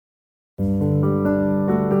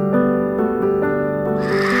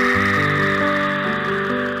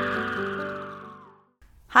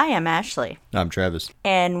Hi, I'm Ashley. I'm Travis.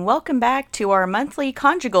 And welcome back to our monthly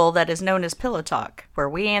conjugal that is known as Pillow Talk, where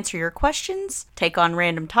we answer your questions, take on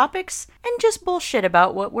random topics, and just bullshit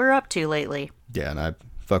about what we're up to lately. Yeah, and I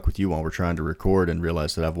fuck with you while we're trying to record and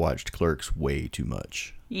realize that I've watched Clerks way too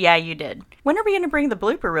much. Yeah, you did. When are we going to bring the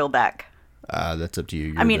blooper reel back? That's up to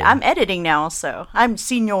you. I'm editing now, so I'm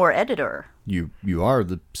senior editor. You are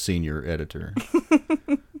the senior editor.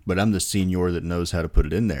 But I'm the senior that knows how to put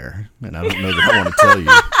it in there, and I don't know that I want to tell you.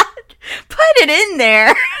 Put it in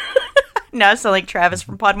there! Now I sound like Travis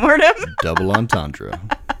from Podmortem. Double entendre.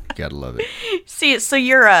 Gotta love it. See, so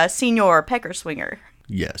you're a senior pecker swinger.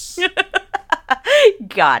 Yes.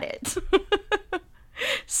 Got it.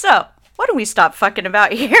 So, why don't we stop fucking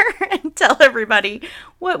about here and tell everybody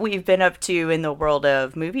what we've been up to in the world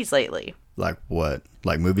of movies lately? Like what?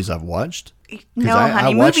 Like movies I've watched? No,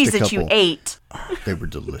 honey, movies that you ate. They were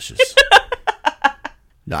delicious.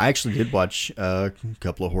 No, I actually did watch a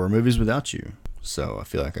couple of horror movies without you. So I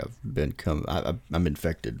feel like I'm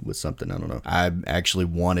infected with something. I don't know. I actually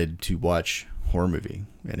wanted to watch a horror movie,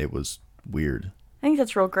 and it was weird. I think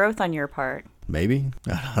that's real growth on your part. Maybe.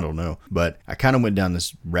 I don't know. But I kind of went down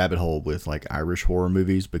this rabbit hole with like Irish horror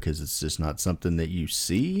movies because it's just not something that you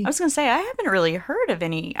see. I was going to say, I haven't really heard of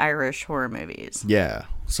any Irish horror movies. Yeah.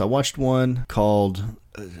 So I watched one called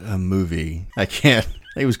a movie. I can't.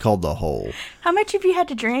 It was called The Hole. How much have you had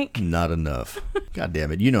to drink? Not enough. God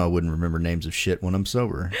damn it. You know I wouldn't remember names of shit when I'm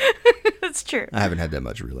sober. That's true. I haven't had that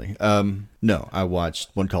much, really. No, I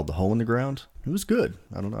watched one called The Hole in the Ground. It was good.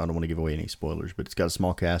 I don't want to give away any spoilers, but it's got a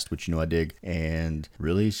small cast, which you know I dig. And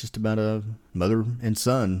really, it's just about a mother and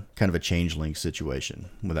son, kind of a changeling situation,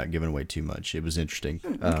 without giving away too much. It was interesting.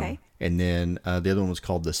 Okay. And then the other one was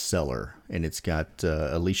called The Cellar, and it's got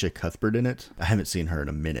Alicia Cuthbert in it. I haven't seen her in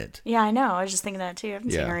a minute. Yeah, I know. I was just thinking that too. I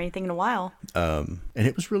haven't seen her anything in a while. And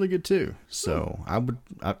it was really good too. So I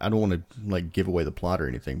don't want to like give away the plot or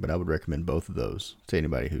anything, but I would recommend both of those to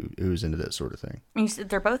anybody who's into that sort of thing. You said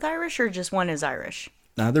they're both Irish, or just one is Irish?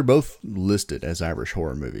 They're both listed as Irish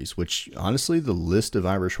horror movies, which honestly, the list of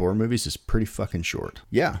Irish horror movies is pretty fucking short.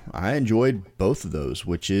 Yeah, I enjoyed both of those,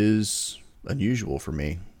 which is unusual for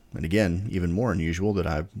me. And again, even more unusual that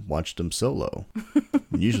I watched them solo.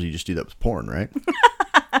 Usually you just do that with porn, right?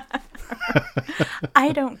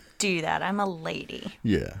 I don't do that. I'm a lady.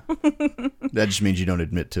 Yeah. That just means you don't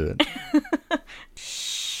admit to it.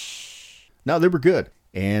 No, they were good.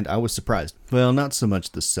 And I was surprised. Well, not so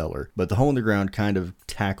much The Cellar, but The Hole in the Ground kind of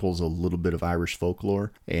tackles a little bit of Irish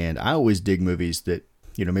folklore. And I always dig movies that,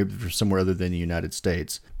 you know, maybe from somewhere other than the United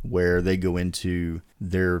States, where they go into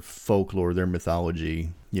their folklore, their mythology,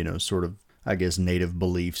 you know, sort of, I guess, native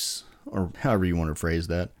beliefs, or however you want to phrase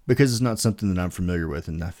that, because it's not something that I'm familiar with.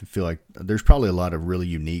 And I feel like there's probably a lot of really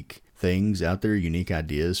unique things out there, unique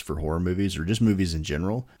ideas for horror movies or just movies in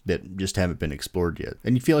general that just haven't been explored yet.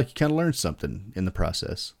 And you feel like you kind of learned something in the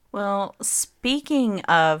process. Well, speaking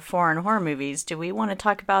of foreign horror movies, do we want to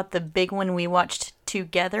talk about the big one we watched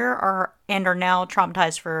together and are now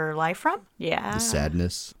traumatized for life from? Yeah. The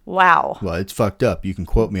Sadness. Wow. Well, it's fucked up. You can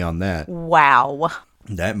quote me on that. Wow.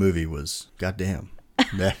 That movie was, goddamn.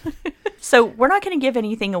 So we're not going to give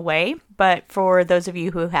anything away, but for those of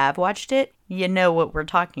you who have watched it, you know what we're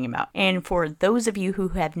talking about. And for those of you who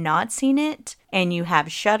have not seen it and you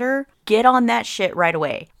have Shudder, get on that shit right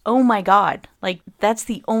away. Oh my God. Like, that's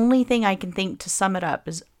the only thing I can think to sum it up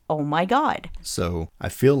is, oh my God. So I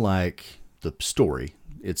feel like the story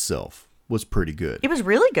itself was pretty good. It was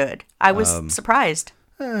really good. I was surprised.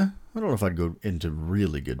 I don't know if I'd go into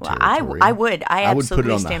really good territory. I would. I would put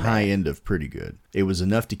it on the stand high by end of pretty good. It was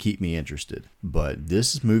enough to keep me interested. But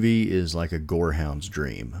this movie is like a gorehound's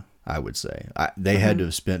dream, I would say. They had to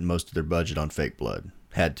have spent most of their budget on fake blood.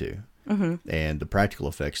 Had to. Mm-hmm. And the practical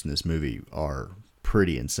effects in this movie are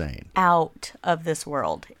pretty insane. Out of this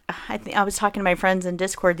world. I was talking to my friends in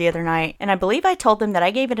Discord the other night, and I believe I told them that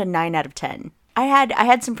I gave it a 9 out of 10. I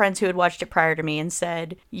had some friends who had watched it prior to me and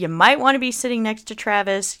said, you might want to be sitting next to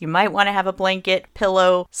Travis. You might want to have a blanket,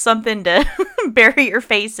 pillow, something to bury your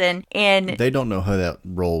face in. And they don't know how that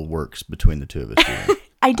role works between the two of us.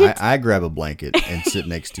 I did. I grab a blanket and sit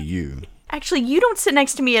next to you. Actually, you don't sit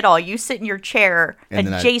next to me at all. You sit in your chair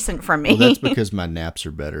adjacent from me. Well, that's because my naps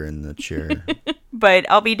are better in the chair. But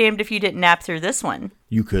I'll be damned if you didn't nap through this one.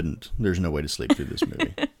 You couldn't. There's no way to sleep through this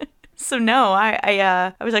movie. So no,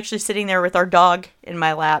 I was actually sitting there with our dog in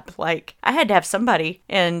my lap. Like, I had to have somebody.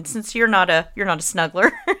 And since you're not a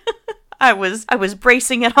snuggler, I was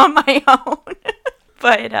bracing it on my own.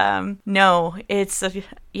 But no, it's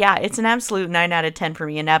an absolute 9 out of 10 for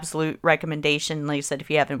me. An absolute recommendation. Like I said, if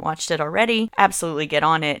you haven't watched it already, absolutely get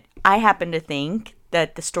on it. I happen to think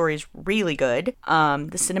that the story's really good. The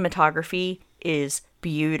cinematography is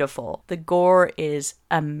beautiful. The gore is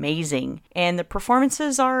amazing. And the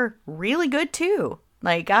performances are really good too.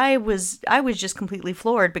 Like, I was just completely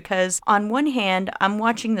floored because on one hand, I'm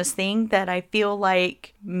watching this thing that I feel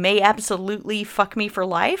like may absolutely fuck me for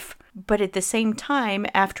life. But at the same time,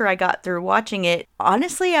 after I got through watching it,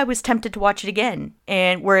 honestly, I was tempted to watch it again.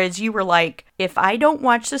 And whereas you were like, if I don't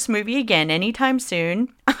watch this movie again anytime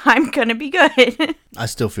soon, I'm gonna be good. I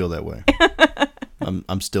still feel that way.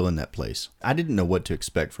 I'm still in that place. I didn't know what to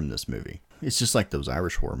expect from this movie. It's just like those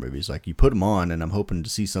Irish horror movies. Like, you put them on and I'm hoping to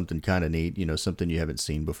see something kind of neat, you know, something you haven't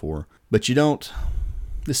seen before. But you don't.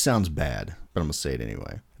 This sounds bad, but I'm going to say it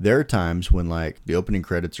anyway. There are times when, like, the opening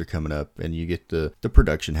credits are coming up and you get the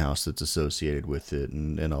production house that's associated with it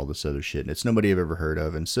and all this other shit. And it's nobody I've ever heard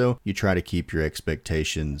of. And so you try to keep your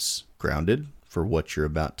expectations grounded for what you're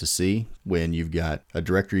about to see when you've got a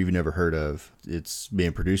director you've never heard of. It's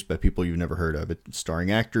being produced by people you've never heard of. It's starring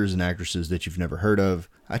actors and actresses that you've never heard of.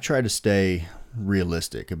 I try to stay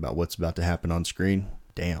realistic about what's about to happen on screen.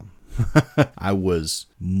 Damn. I was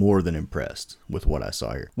more than impressed with what I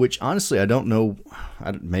saw here. Which, honestly, I don't know.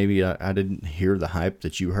 Maybe I didn't hear the hype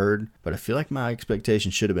that you heard, but I feel like my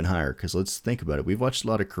expectations should have been higher. Because let's think about it. We've watched a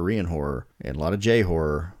lot of Korean horror and a lot of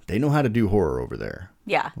J-horror. They know how to do horror over there.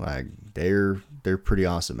 Yeah. Like, they're pretty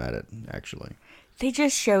awesome at it, actually. They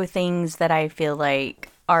just show things that I feel like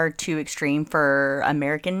are too extreme for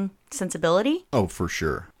American sensibility. Oh, for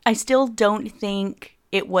sure. I still don't think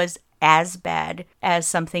it was as bad as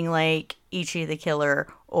something like Ichi the Killer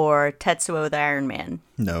or Tetsuo the Iron Man.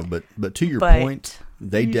 No, but to your point,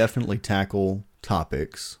 they definitely tackle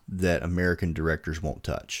topics that American directors won't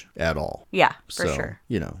touch at all. Yeah, for sure.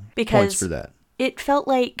 You know, because points for that. It felt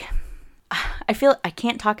like, I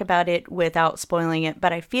can't talk about it without spoiling it,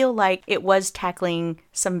 but I feel like it was tackling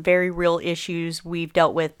some very real issues we've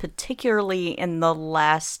dealt with, particularly in the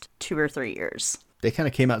last 2 or 3 years. They kind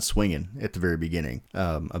of came out swinging at the very beginning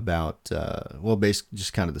about, basically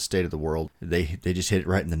just kind of the state of the world. They just hit it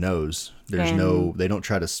right in the nose. They don't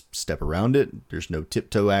try to step around it. There's no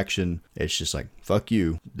tiptoe action. It's just like, fuck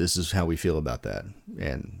you. This is how we feel about that.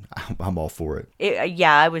 And I'm all for it.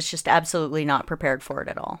 I was just absolutely not prepared for it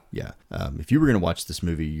at all. Yeah. If you were going to watch this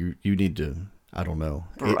movie, you need to, I don't know.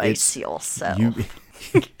 Brace yourself.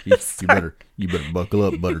 You better buckle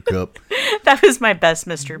up, Buttercup. That was my best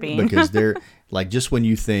Mr. Bean. Because they're like, just when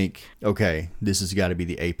you think, okay, this has got to be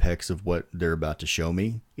the apex of what they're about to show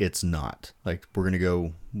me, it's not. Like, we're going to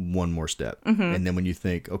go one more step. Mm-hmm. And then when you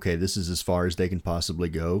think, okay, this is as far as they can possibly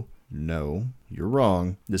go, no, you're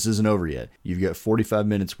wrong. This isn't over yet. You've got 45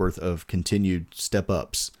 minutes worth of continued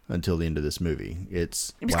step-ups until the end of this movie.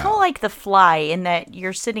 It was kind of like The Fly in that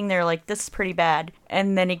you're sitting there like, this is pretty bad.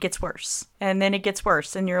 And then it gets worse. And then it gets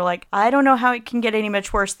worse. And you're like, I don't know how it can get any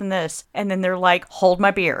much worse than this. And then they're like, hold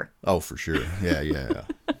my beer. Oh, for sure. Yeah.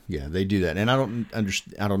 Yeah, they do that. And I don't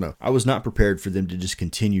understand. I don't know. I was not prepared for them to just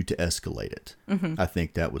continue to escalate it. Mm-hmm. I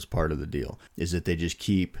think that was part of the deal, is that they just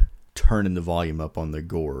keep turning the volume up on the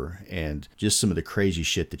gore and just some of the crazy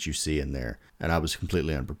shit that you see in there. And I was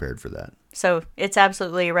completely unprepared for that. So it's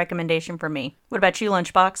absolutely a recommendation for me. What about you,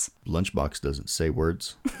 Lunchbox? Lunchbox doesn't say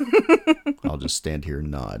words. I'll just stand here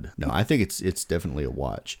and nod. No, I think it's definitely a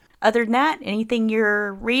watch. Other than that, anything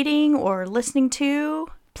you're reading or listening to?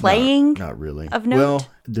 Playing? Not really. Of note?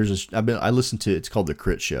 Well, I listen to, it's called The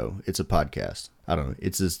Crit Show. It's a podcast. I don't know.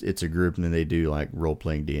 It's a group, and then they do like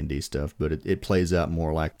role-playing D&D stuff, but it plays out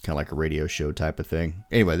more like kind of like a radio show type of thing.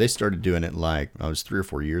 Anyway, they started doing it like, I was 3 or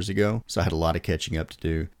 4 years ago, so I had a lot of catching up to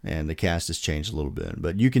do, and the cast has changed a little bit.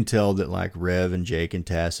 But you can tell that like Rev and Jake and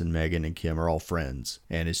Tass and Megan and Kim are all friends,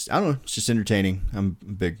 and I don't know, it's just entertaining. I'm a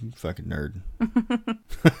big fucking nerd.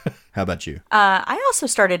 How about you? I also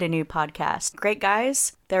started a new podcast. Great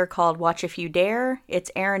guys. They're called Watch If You Dare. It's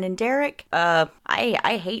Aaron and Derek.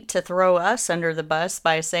 I hate to throw us under the bus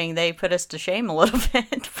by saying they put us to shame a little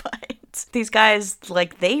bit, but these guys,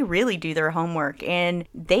 like, they really do their homework, and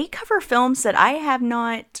they cover films that I have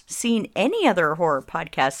not seen any other horror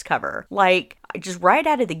podcasts cover. Like, just right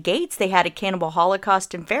out of the gates, they had a Cannibal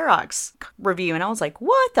Holocaust and Ferox review, and I was like,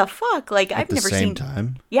 what the fuck? Like, I've never seen... At the same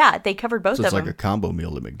time? Yeah, they covered both of them. So it's like a combo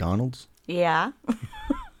meal at McDonald's? Yeah.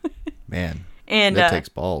 Man, and that takes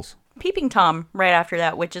balls. Peeping Tom right after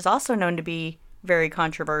that, which is also known to be very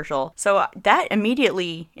controversial. So that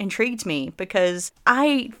immediately intrigued me because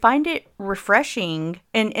I find it refreshing.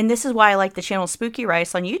 And this is why I like the channel Spooky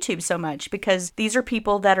Rice on YouTube so much, because these are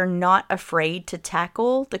people that are not afraid to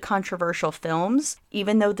tackle the controversial films,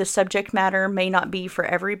 even though the subject matter may not be for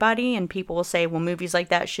everybody. And people will say, well, movies like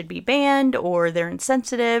that should be banned or they're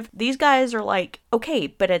insensitive. These guys are like, okay,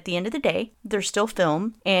 but at the end of the day, they're still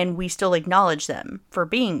film and we still acknowledge them for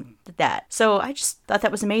being that. So I just thought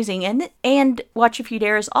that was amazing. And Watch If You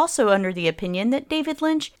Dare is also under the opinion that David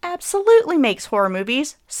Lynch absolutely makes horror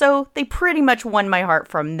movies. So they pretty much won my heart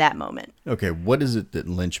from that moment. Okay, what is it that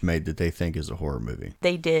Lynch made that they think is a horror movie?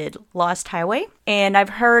 They did Lost Highway, and I've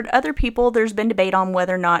heard other people, there's been debate on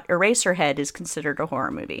whether or not Eraserhead is considered a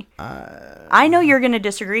horror movie. I know you're going to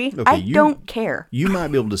disagree. Okay, I don't care. You might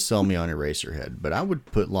be able to sell me on Eraserhead, but I would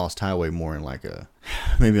put Lost Highway more in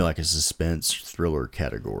maybe like a suspense thriller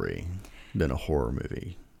category than a horror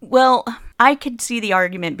movie. Well, I could see the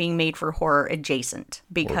argument being made for horror adjacent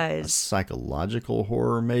because... Or a psychological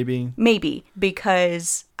horror, maybe? Maybe,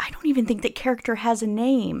 because I don't even think that character has a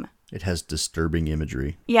name. It has disturbing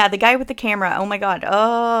imagery. Yeah, the guy with the camera. Oh my god.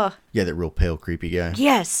 Oh. Yeah, that real pale, creepy guy.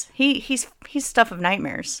 Yes, he's stuff of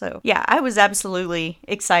nightmares. So yeah, I was absolutely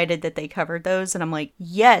excited that they covered those, and I'm like,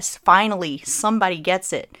 yes, finally, somebody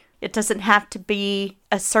gets it. It doesn't have to be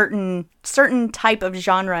a certain type of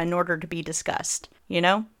genre in order to be discussed. You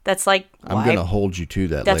know, that's like I'm going to hold you to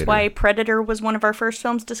that. That's later. why Predator was one of our first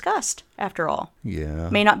films discussed, after all. Yeah.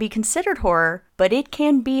 May not be considered horror, but it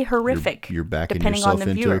can be horrific. You're backing depending yourself on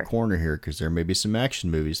the into viewer. a corner here because there may be some action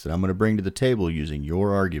movies that I'm going to bring to the table using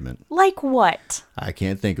your argument. Like what? I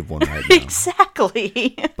can't think of one right now.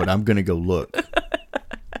 Exactly. But I'm going to go look.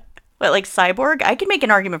 What, like Cyborg? I can make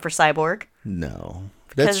an argument for Cyborg. No.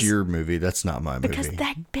 That's your movie. That's not my movie. Because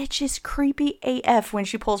that bitch is creepy AF when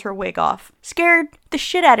she pulls her wig off. Scared the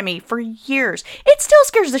shit out of me for years. It still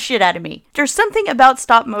scares the shit out of me. There's something about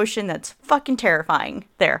stop motion that's fucking terrifying.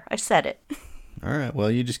 There, I said it. All right.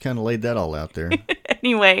 Well, you just kind of laid that all out there.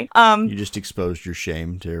 Anyway, you just exposed your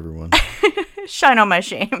shame to everyone. Shine on my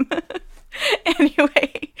shame.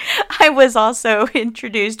 Anyway, I was also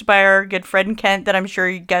introduced by our good friend Kent, that I'm sure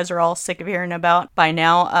you guys are all sick of hearing about by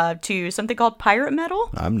now, to something called pirate metal.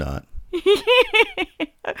 I'm not.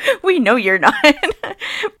 We know you're not.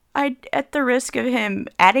 At the risk of him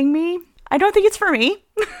adding me, I don't think it's for me.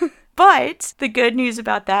 But the good news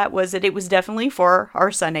about that was that it was definitely for our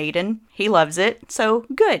son Aiden. He loves it, so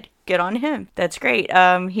good. Good on him. That's great.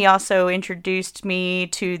 He also introduced me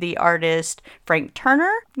to the artist Frank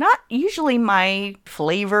Turner. Not usually my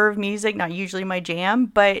flavor of music, not usually my jam,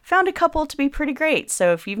 but found a couple to be pretty great.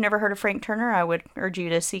 So if you've never heard of Frank Turner, I would urge you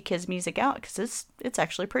to seek his music out because it's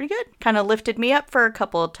actually pretty good. Kind of lifted me up for a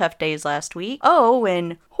couple of tough days last week. Oh,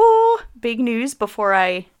 and big news before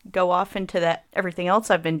I go off into that everything else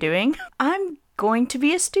I've been doing. I'm going to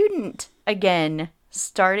be a student again,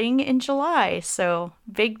 starting in July. So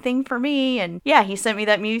big thing for me. And yeah, he sent me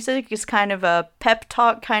that music. It's kind of a pep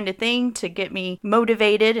talk kind of thing to get me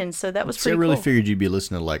motivated. And so that was pretty cool. I really figured you'd be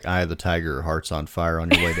listening to like Eye of the Tiger or Hearts on Fire on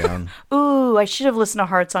your way down. Ooh, I should have listened to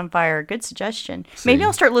Hearts on Fire. Good suggestion. See? Maybe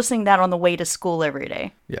I'll start listening to that on the way to school every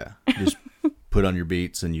day. Yeah. Just put on your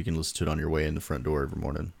Beats and you can listen to it on your way in the front door every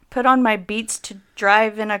morning. Put on my Beats to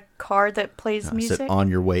drive in a car that plays music? I said on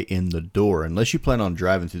your way in the door, unless you plan on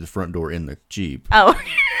driving through the front door in the Jeep. Oh,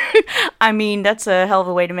 I mean, that's a hell of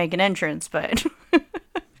a way to make an entrance, but...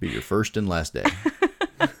 Be your first and last day.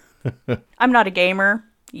 I'm not a gamer.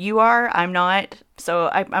 You are. I'm not. So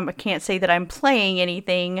I can't say that I'm playing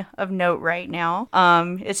anything of note right now.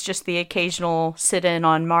 It's just the occasional sit-in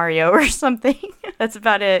on Mario or something. That's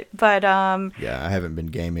about it. But yeah, I haven't been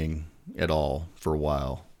gaming at all for a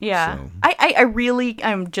while. Yeah. So.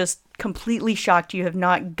 I'm just completely shocked you have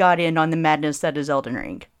not got in on the madness that is Elden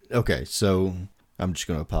Ring. Okay, so I'm just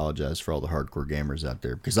going to apologize for all the hardcore gamers out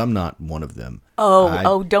there because I'm not one of them.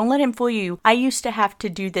 Oh, don't let him fool you. I used to have to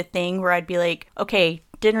do the thing where I'd be like, okay,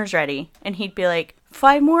 dinner's ready. And he'd be like,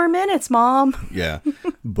 5 more minutes, Mom. Yeah,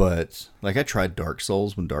 but like I tried Dark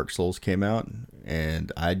Souls when Dark Souls came out,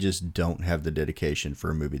 and I just don't have the dedication for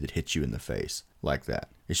a movie that hits you in the face like that.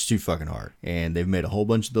 It's too fucking hard. And they've made a whole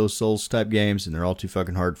bunch of those Souls type games, and they're all too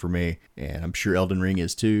fucking hard for me. And I'm sure Elden Ring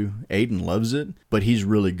is too. Aiden loves it, but he's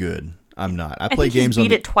really good. I'm not. I play games on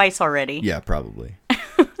beat it twice already. Yeah, probably.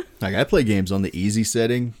 Like I play games on the easy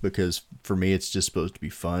setting because for me it's just supposed to be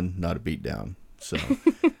fun, not a beatdown. So,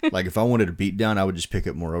 like if I wanted a beatdown, I would just pick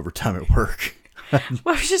up more overtime at work. Well,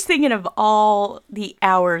 I was just thinking of all the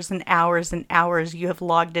hours and hours and hours you have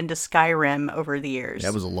logged into Skyrim over the years.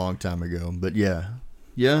 That was a long time ago, but yeah.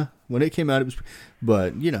 Yeah, when it came out, it was,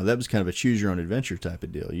 but that was kind of a choose your own adventure type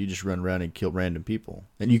of deal. You just run around and kill random people,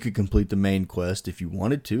 and you could complete the main quest if you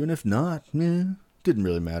wanted to, and if not, didn't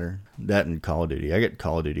really matter. That and Call of Duty. I got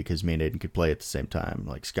Call of Duty because me and Aiden could play at the same time.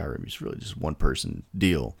 Like Skyrim is really just one person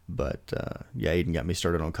deal, but yeah, Aiden got me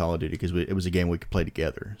started on Call of Duty because it was a game we could play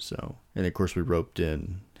together. So, and of course we roped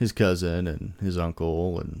in his cousin and his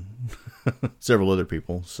uncle and several other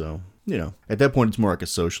people. So. At that point, it's more like a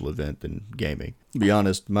social event than gaming. To be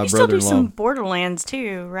honest, my brother-in-law... You still do some Borderlands,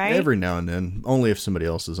 too, right? Every now and then. Only if somebody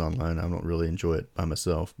else is online. I don't really enjoy it by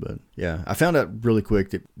myself. But, yeah. I found out really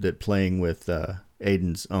quick that playing with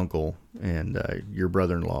Aiden's uncle and your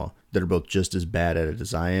brother-in-law that are both just as bad at it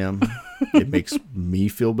as I am, it makes me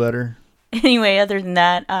feel better. Anyway, other than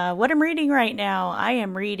that, what I'm reading right now, I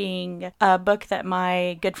am reading a book that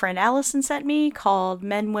my good friend Allison sent me called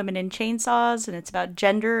Men, Women, and Chainsaws, and it's about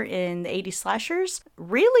gender in the 80s slashers.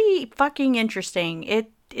 Really fucking interesting.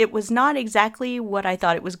 It was not exactly what I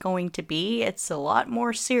thought it was going to be. It's a lot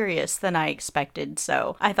more serious than I expected,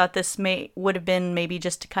 so I thought this would have been maybe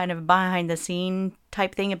just a kind of behind-the-scene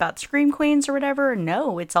type thing about Scream Queens or whatever.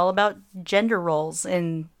 No, it's all about gender roles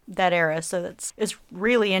in that era, so it's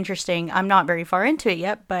really interesting. I'm not very far into it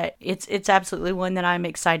yet, but it's absolutely one that I'm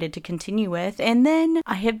excited to continue with. And then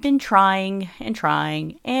I have been trying ad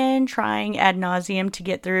nauseum to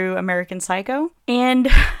get through American Psycho, and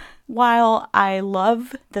while I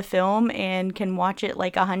love the film and can watch it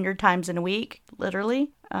like 100 times in a week,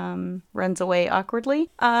 literally, runs away awkwardly,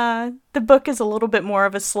 the book is a little bit more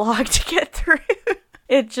of a slog to get through.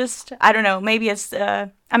 It just, I don't know, maybe it's,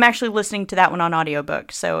 I'm actually listening to that one on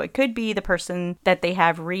audiobook, so it could be the person that they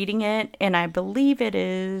have reading it, and I believe it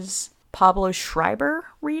is Pablo Schreiber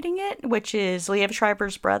reading it, which is Liev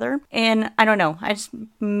Schreiber's brother, and I don't know, I just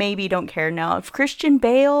maybe don't care now. If Christian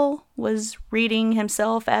Bale was reading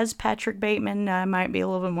himself as Patrick Bateman, I might be a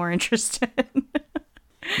little bit more interested.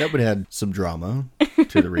 That would add some drama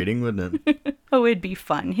to the reading, wouldn't it? Oh, it'd be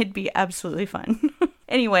fun. It'd be absolutely fun.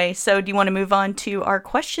 Anyway, so do you want to move on to our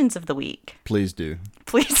questions of the week? Please do.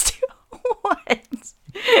 Please do. What?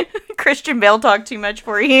 Christian Bale talk too much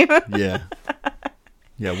for you? Yeah.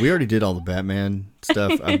 Yeah, we already did all the Batman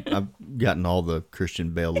stuff. I've gotten all the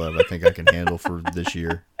Christian Bale love I think I can handle for this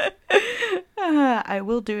year. I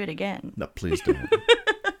will do it again. No, please don't.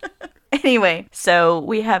 Anyway, so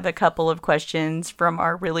we have a couple of questions from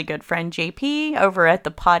our really good friend JP over at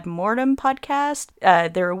the Podmortem podcast.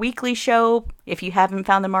 They're a weekly show. If you haven't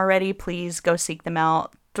found them already, please go seek them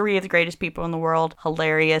out. 3 of the greatest people in the world.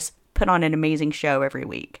 Hilarious. Put on an amazing show every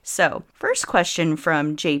week. So, first question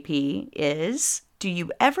from JP is, do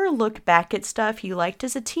you ever look back at stuff you liked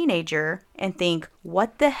as a teenager and think,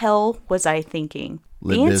 what the hell was I thinking?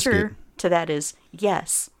 Limp The answer Bizkit. to that is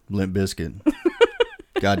yes. Limp Bizkit.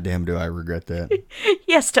 God damn, do I regret that.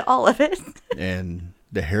 Yes to all of it. And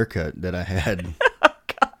the haircut that I had. Oh,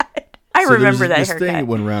 God. I remember that this haircut. thing that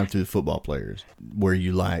went around through the football players where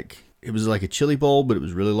you it was like a chili bowl, but it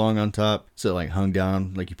was really long on top. So it like hung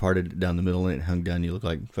down, like you parted it down the middle and it hung down. You look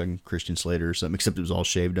like fucking Christian Slater or something, except it was all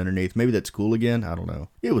shaved underneath. Maybe that's cool again. I don't know.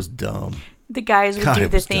 It was dumb. The guys would God, do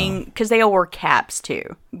it the was thing, because they all wore caps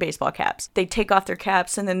too, baseball caps. They'd take off their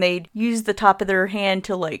caps and then they'd use the top of their hand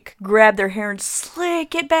to like grab their hair and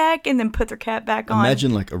slick it back and then put their cap back on.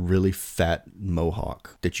 Imagine like a really fat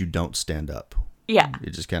mohawk that you don't stand up. Yeah. It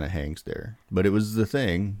just kind of hangs there. But it was the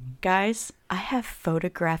thing. Guys, I have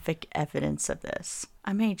photographic evidence of this.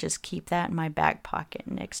 I may just keep that in my back pocket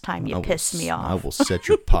next time you piss me off. I will set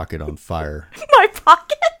your pocket on fire. My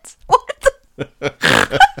pocket? What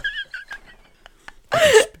the?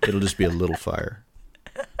 It'll just be a little fire.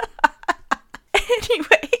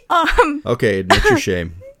 Anyway, Okay, admit your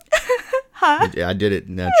shame. Huh? I did it.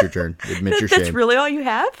 Now it's your turn. Admit your That's shame. really all you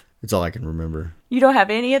have? It's all I can remember. You don't have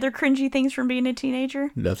any other cringy things from being a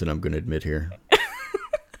teenager? Nothing I'm going to admit here.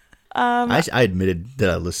 I admitted that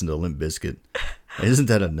I listened to Limp Bizkit. Isn't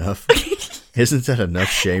that enough? Isn't that enough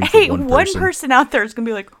shame for Hey, one one person? person out there is going to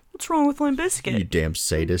be like, what's wrong with Limp Bizkit? You damn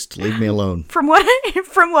sadist. Leave me alone. From what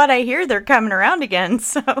I hear, they're coming around again,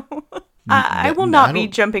 so I will not be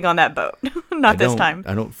jumping on that boat. Not this time.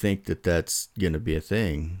 I don't think that that's going to be a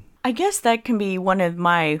thing. I guess that can be one of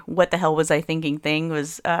my what the hell was I thinking thing,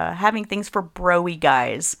 was having things for bro-y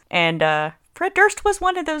guys. And Fred Durst was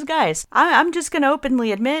one of those guys. I'm just going to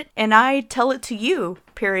openly admit, and I tell it to you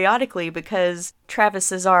periodically because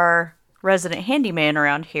Travis is our resident handyman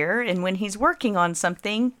around here, and when he's working on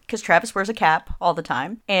something, because Travis wears a cap all the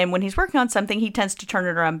time, and when he's working on something, he tends to turn it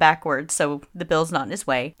around backwards so the bill's not in his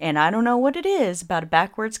way. And I don't know what it is about a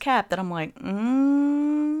backwards cap that I'm like,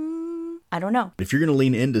 I don't know. If you're going to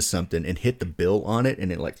lean into something and hit the bill on it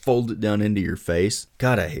and it like folds it down into your face,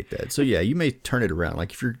 God, I hate that. So yeah, you may turn it around.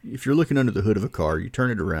 Like if you're looking under the hood of a car, you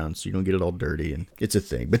turn it around so you don't get it all dirty, and it's a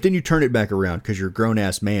thing. But then you turn it back around because you're a grown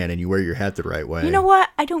ass man and you wear your hat the right way. You know what?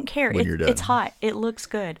 I don't care. When you're done. It's hot. It looks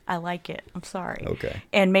good. I like it. I'm sorry. Okay.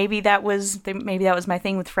 And maybe that was my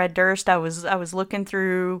thing with Fred Durst. I was looking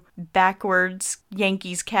through backwards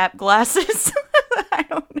Yankees cap glasses. I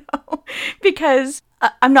don't know, because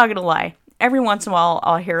I'm not gonna lie. Every once in a while,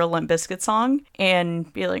 I'll hear a Limp Bizkit song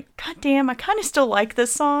and be like, God damn, I kind of still like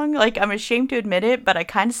this song. Like, I'm ashamed to admit it, but I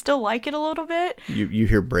kind of still like it a little bit. You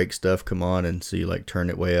hear break stuff come on, and so you like turn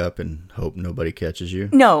it way up and hope nobody catches you?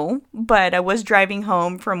 No, but I was driving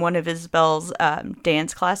home from one of Isabel's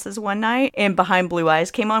dance classes one night, and Behind Blue Eyes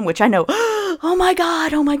came on, which I know, oh my God,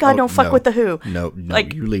 don't fuck no. with The Who. No,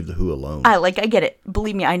 like, you leave The Who alone. I get it.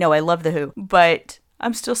 Believe me, I know I love The Who, but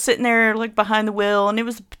I'm still sitting there like behind the wheel, and it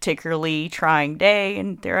was a particularly trying day,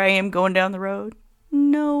 and there I am going down the road.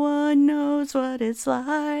 No one knows what it's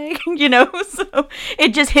like, so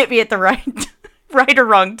it just hit me at the right or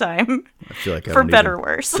wrong time. I feel like for better or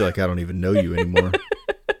worse. I feel like I don't even know you anymore.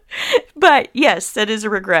 But yes, that is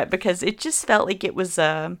a regret, because it just felt like it was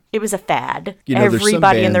a fad.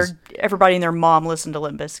 Everybody and their mom listened to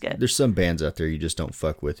Limp Bizkit. There's some bands out there you just don't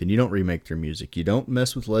fuck with, and you don't remake their music. You don't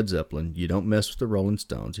mess with Led Zeppelin, you don't mess with the Rolling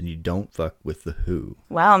Stones, and you don't fuck with The Who.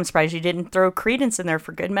 Wow, I'm surprised you didn't throw Creedence in there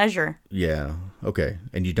for good measure. Yeah, okay.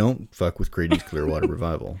 And you don't fuck with Creedence Clearwater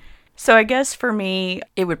Revival. So I guess for me,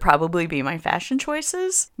 it would probably be my fashion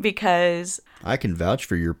choices, because I can vouch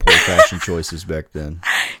for your poor fashion choices back then.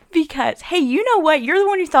 Because, hey, you know what? You're the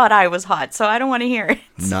one who thought I was hot, so I don't want to hear it.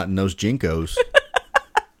 Not in those Jinkos.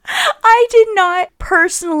 I did not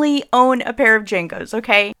personally own a pair of Jinkos,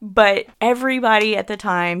 okay? But everybody at the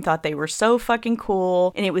time thought they were so fucking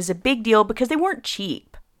cool, and it was a big deal because they weren't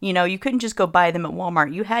cheap. You couldn't just go buy them at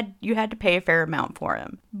Walmart. You had to pay a fair amount for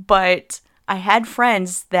them. But I had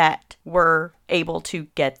friends that were able to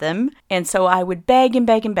get them, and so I would beg and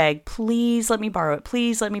beg and beg, please let me borrow it,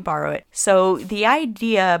 please let me borrow it. So the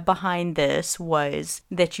idea behind this was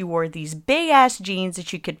that you wore these big ass jeans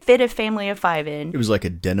that you could fit a family of 5 in. It was like a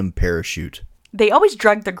denim parachute. They always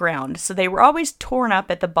drug the ground, so they were always torn up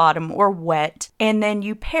at the bottom or wet. And then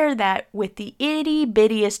you pair that with the itty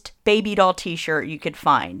bittiest baby doll t-shirt you could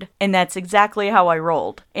find. And that's exactly how I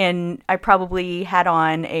rolled. And I probably had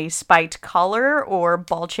on a spiked collar or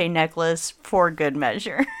ball chain necklace for good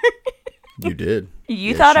measure. You did.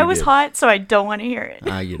 You thought I was hot, so I don't want to hear it.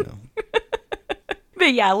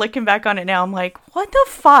 But yeah, looking back on it now, I'm like, what the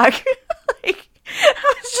fuck? That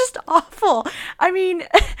was just awful. I mean,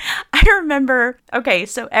 I remember, okay,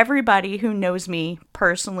 so everybody who knows me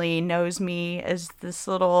personally knows me as this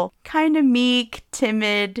little kind of meek,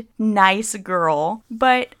 timid, nice girl.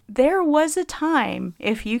 But there was a time,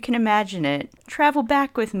 if you can imagine it, travel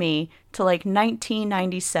back with me to like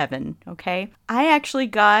 1997, okay? I actually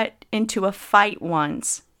got into a fight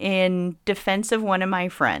once in defense of one of my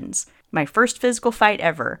friends. My first physical fight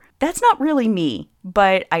ever. That's not really me,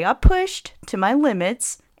 but I got pushed to my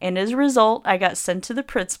limits, and as a result, I got sent to the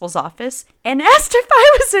principal's office and asked if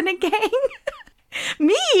I was in a gang.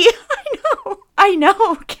 Me? I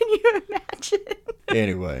know. Can you imagine?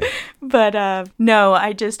 Anyway. But no,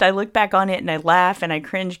 I look back on it and I laugh and I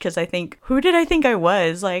cringe because I think, who did I think I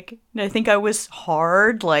was? Like, I think I was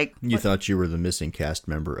hard. Like, you thought you were the missing cast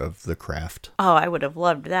member of The Craft. Oh, I would have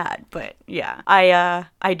loved that. But yeah,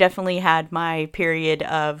 I definitely had my period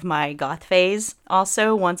of my goth phase.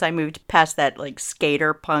 Also, once I moved past that like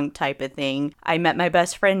skater punk type of thing, I met my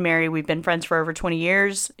best friend Mary. We've been friends for over 20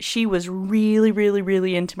 years. She was really, really,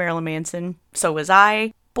 really into Marilyn Manson. So was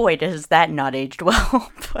I. Boy, does that not aged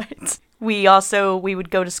well. But we would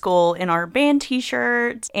go to school in our band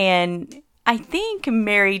t-shirts, and I think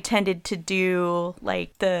Mary tended to do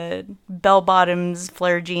like the bell bottoms,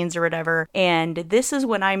 flare jeans or whatever. And this is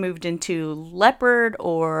when I moved into leopard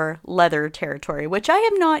or leather territory, which I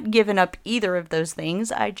have not given up either of those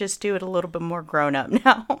things. I just do it a little bit more grown up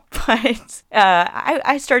now. But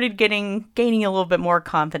I started gaining a little bit more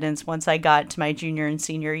confidence once I got to my junior and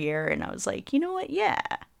senior year. And I was like, you know what? Yeah,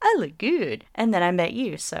 I look good. And then I met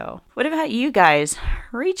you. So what about you guys?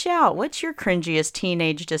 Reach out. What's your cringiest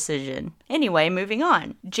teenage decision? Anyway, moving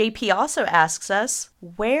on. JP also asks us,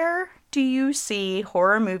 where do you see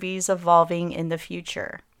horror movies evolving in the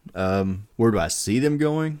future? Where do I see them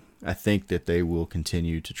going? I think that they will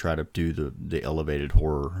continue to try to do the elevated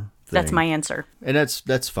horror thing. That's my answer. And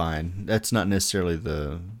that's fine. That's not necessarily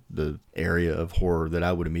the area of horror that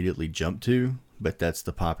I would immediately jump to. but that's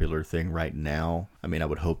the popular thing right now. I mean, I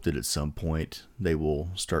would hope that at some point they will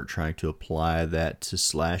start trying to apply that to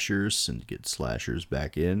slashers and get slashers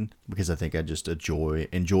back in, because I think I just enjoy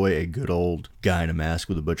a good old guy in a mask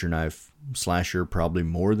with a butcher knife slasher probably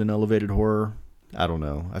more than elevated horror. I don't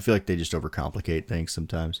know. I feel like they just overcomplicate things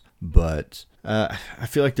sometimes. But I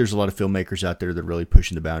feel like there's a lot of filmmakers out there that are really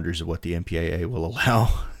pushing the boundaries of what the MPAA will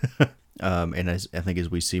allow. And I think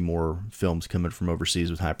as we see more films coming from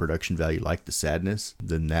overseas with high production value like The Sadness,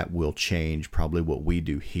 then that will change probably what we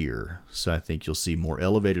do here. So I think you'll see more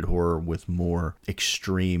elevated horror with more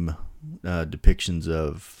extreme depictions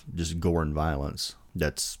of just gore and violence.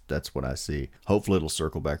 That's what I see. Hopefully it'll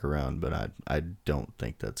circle back around, but I don't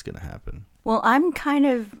think that's going to happen. Well,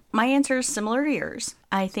 my answer is similar to yours.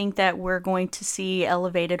 I think that we're going to see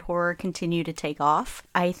elevated horror continue to take off.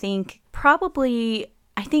 I think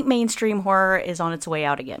mainstream horror is on its way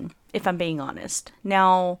out again, if I'm being honest.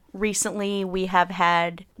 Now, recently we have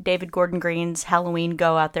had David Gordon Green's Halloween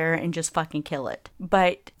go out there and just fucking kill it.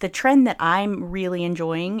 But the trend that I'm really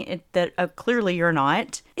enjoying, that clearly you're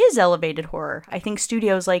not, is elevated horror. I think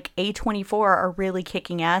studios like A24 are really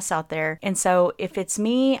kicking ass out there. And so if it's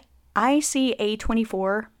me, I see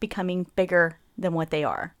A24 becoming bigger than what they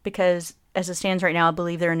are, because as it stands right now, I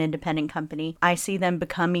believe they're an independent company. I see them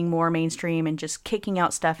becoming more mainstream and just kicking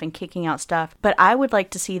out stuff. But I would like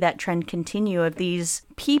to see that trend continue of these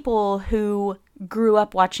people who grew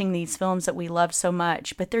up watching these films that we love so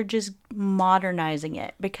much, but they're just modernizing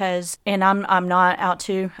it because, and I'm not out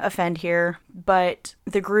to offend here, but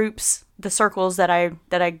the circles that I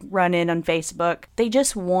run in on Facebook, they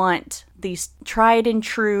just want these tried and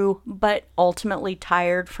true but ultimately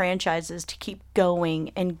tired franchises to keep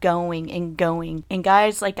going and going and going. And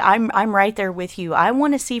guys, like I'm right there with you. I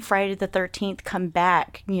want to see Friday the 13th come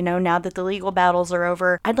back. You know, now that the legal battles are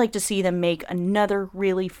over, I'd like to see them make another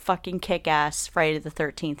really fucking kick-ass Friday the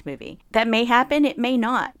 13th movie. That may happen, it may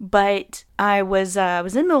not. But I was in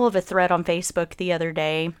the middle of a thread on Facebook the other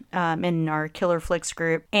day in our Killer Flicks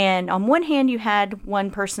group, and on one hand you had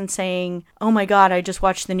one person saying, "Oh my god, I just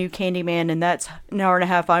watched the new Candyman and that's an hour and a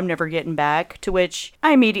half I'm never getting back," to which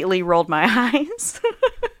I immediately rolled my eyes.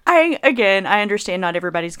 I understand not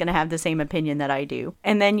everybody's going to have the same opinion that I do.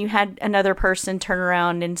 And then you had another person turn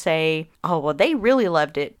around and say, "Oh, well, they really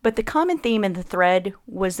loved it." But the common theme in the thread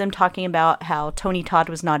was them talking about how Tony Todd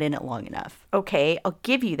was not in it long enough. Okay, I'll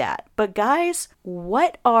give you that. But guys,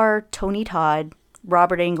 what are Tony Todd,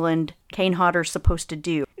 Robert Englund, Kane Hodder supposed to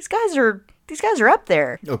do? These guys are up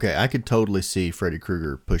there. Okay, I could totally see Freddy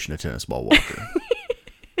Krueger pushing a tennis ball walker.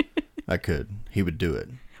 I could. He would do it.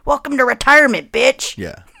 Welcome to retirement, bitch.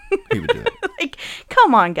 Yeah, he would do it. Like,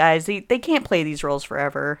 come on, guys. They can't play these roles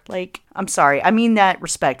forever. Like, I'm sorry. I mean that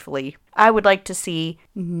respectfully. I would like to see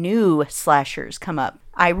new slashers come up.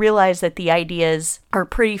 I realize that the ideas are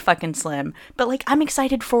pretty fucking slim, but like, I'm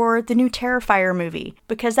excited for the new Terrifier movie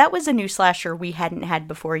because that was a new slasher we hadn't had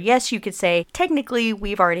before. Yes, you could say technically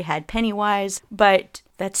we've already had Pennywise, but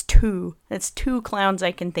that's two clowns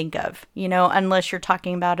I can think of, you know, unless you're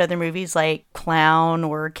talking about other movies like Clown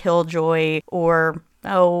or Killjoy or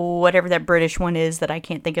whatever that British one is that I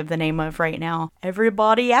can't think of the name of right now.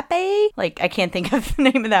 Everybody Happy? Like, I can't think of the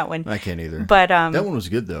name of that one. I can't either. But that one was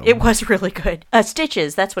good though. It was really good.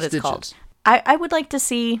 Stitches, that's what it's called. I would like to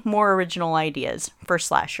see more original ideas for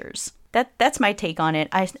slashers. That's my take on it.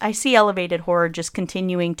 I see elevated horror just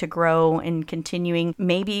continuing to grow and continuing.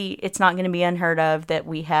 Maybe it's not going to be unheard of that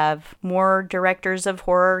we have more directors of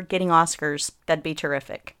horror getting Oscars. That'd be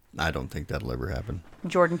terrific. I don't think that'll ever happen.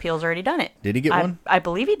 Jordan Peele's already done it. Did he get one? I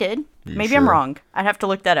believe he did. Maybe sure? I'm wrong. I'd have to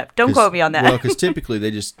look that up. Don't quote me on that. Well, because typically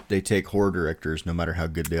they take horror directors, no matter how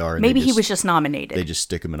good they are. And maybe he was just nominated. They just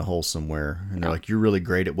stick them in a hole somewhere. And they're like, "You're really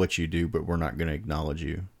great at what you do, but we're not going to acknowledge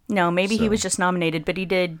you." No, maybe he was just nominated, but he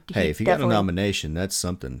did. Hey, if he got a nomination, that's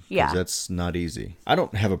something. Yeah. That's not easy. I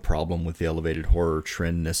don't have a problem with the elevated horror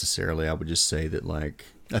trend necessarily. I would just say that, like,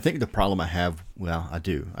 I think the problem I have, well, I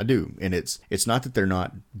do. And it's not that they're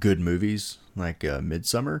not good movies. Like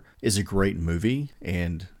Midsommar is a great movie,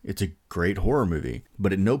 and it's a great horror movie.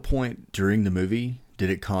 But at no point during the movie did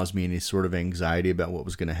it cause me any sort of anxiety about what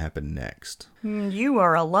was going to happen next. You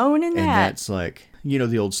are alone in that. And that's like, you know,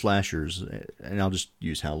 the old slashers. And I'll just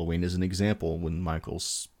use Halloween as an example when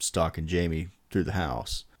Michael's stalking Jamie through the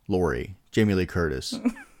house. Laurie, Jamie Lee Curtis.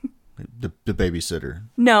 The babysitter.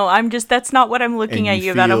 No, that's not what I'm looking at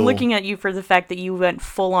you about. I'm looking at you for the fact that you went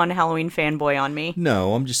full on Halloween fanboy on me.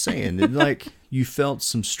 No, I'm just saying, like, you felt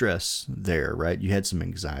some stress there, right? You had some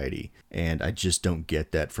anxiety. And I just don't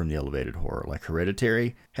get that from the elevated horror. Like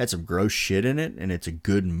Hereditary had some gross shit in it, and it's a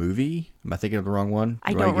good movie. Am I thinking of the wrong one?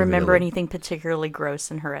 I don't remember anything particularly gross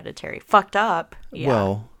in Hereditary. Fucked up, yeah,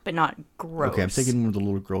 well, but not gross. Okay, I'm thinking when the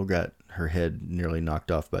little girl got her head nearly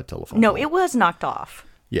knocked off by a telephone No, pole. it was knocked off.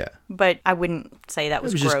 Yeah. But I wouldn't say that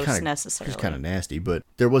was gross kinda, necessarily. It was kind of nasty, but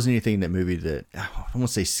there wasn't anything in that movie that, I won't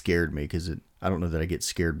say scared me, because I don't know that I get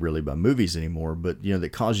scared really by movies anymore, but,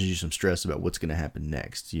 that causes you some stress about what's going to happen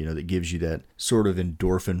next, that gives you that sort of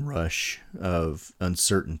endorphin rush of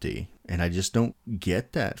uncertainty. And I just don't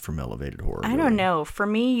get that from elevated horror. I don't know. For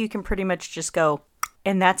me, you can pretty much just go,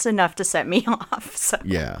 and that's enough to set me off. So.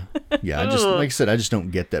 Yeah. I just, like I said, I just don't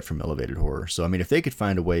get that from elevated horror. So, I mean, if they could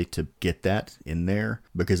find a way to get that in there,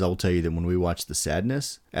 because I will tell you that when we watched The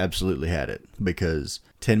Sadness, absolutely had it. Because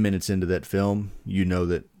 10 minutes into that film, you know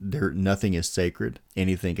that nothing is sacred.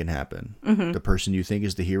 Anything can happen. Mm-hmm. The person you think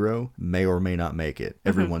is the hero may or may not make it.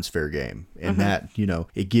 Everyone's fair game. And that,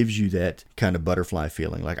 it gives you that kind of butterfly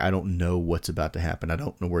feeling. Like, I don't know what's about to happen. I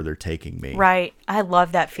don't know where they're taking me. Right. I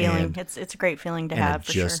love that feeling. It's a great feeling to have,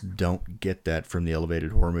 for sure. I just don't get that from the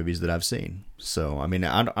elevated horror movies that I've seen. So, I mean,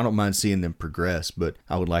 I don't mind seeing them progress, but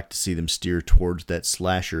I would like to see them steer towards that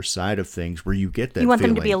slasher side of things where you get that feeling. You want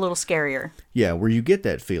them to be a little scarier. Yeah, where you get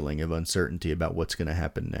that feeling of uncertainty about what's going to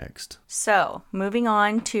happen next. So, moving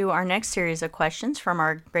on to our next series of questions from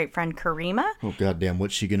our great friend Karima. Oh, goddamn,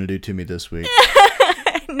 what's she going to do to me this week?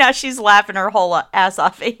 Now she's laughing her whole ass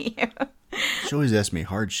off at you. She always asks me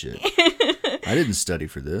hard shit. I didn't study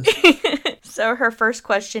for this. So her first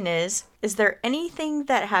question is there anything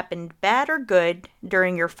that happened bad or good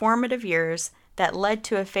during your formative years that led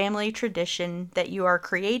to a family tradition that you are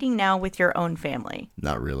creating now with your own family?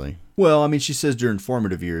 Not really. Well, I mean, she says during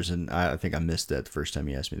formative years, and I think I missed that the first time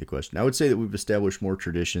you asked me the question. I would say that we've established more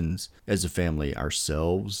traditions as a family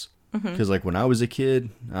ourselves. Because, like, when I was a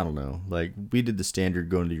kid, I don't know, like, we did the standard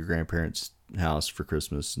going to your grandparents' house for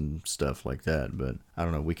Christmas and stuff like that. But, I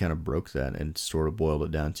don't know, we kind of broke that and sort of boiled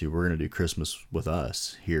it down to we're going to do Christmas with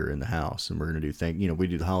us here in the house. And we're going to do we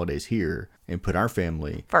do the holidays here and put our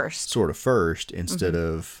family first instead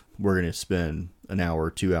of we're going to spend an hour,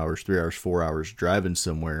 2 hours, 3 hours, 4 hours driving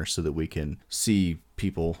somewhere so that we can see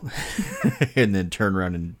people and then turn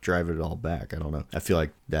around and drive it all back. I don't know. I feel like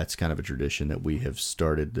that's kind of a tradition that we have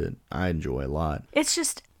started that I enjoy a lot. It's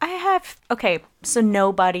just, so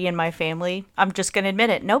nobody in my family, I'm just going to admit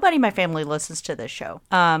it, nobody in my family listens to this show.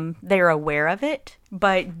 They're aware of it,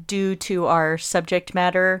 but due to our subject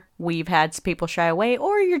matter, we've had people shy away,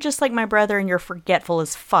 or you're just like my brother and you're forgetful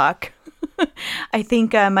as fuck. I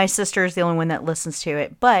think my sister is the only one that listens to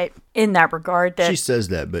it, but in that regard, she says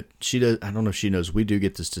that, but she does. I don't know if she knows. We do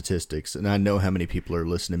get the statistics, and I know how many people are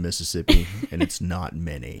listening in Mississippi, and it's not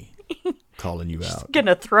many. Calling you out.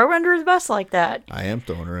 Gonna throw her under the bus like that. I am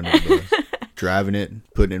throwing her under the bus. Driving it,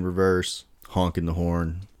 putting it in reverse, honking the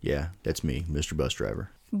horn. Yeah, that's me, Mr. Bus Driver.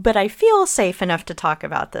 But I feel safe enough to talk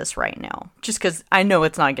about this right now, just because I know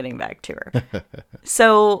it's not getting back to her.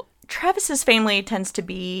 So Travis's family tends to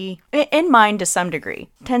be, in mine to some degree,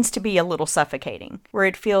 tends to be a little suffocating, where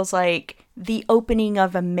it feels like the opening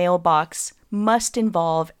of a mailbox must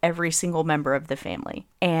involve every single member of the family.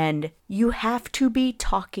 And you have to be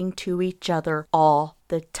talking to each other all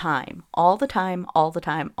the time. All the time, all the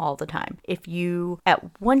time, all the time. If you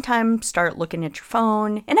at one time start looking at your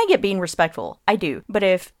phone, and I get being respectful, I do. But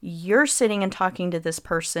if you're sitting and talking to this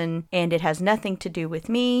person and it has nothing to do with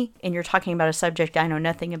me, and you're talking about a subject I know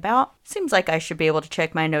nothing about, seems like I should be able to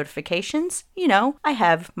check my notifications. I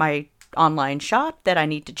have my online shop that I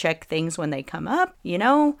need to check things when they come up,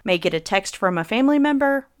 may get a text from a family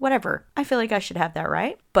member, whatever. I feel like I should have that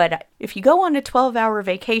right. But if you go on a 12-hour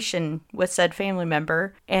vacation with said family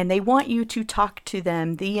member and they want you to talk to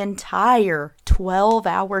them the entire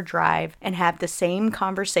 12-hour drive and have the same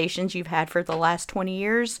conversations you've had for the last 20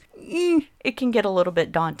 years, it can get a little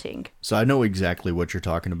bit daunting. So I know exactly what you're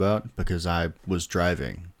talking about because I was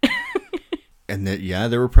driving. And that,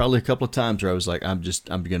 there were probably a couple of times where I was like, I'm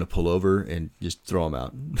going to pull over and just throw them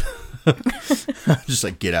out. Just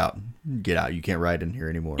like, get out. You can't ride in here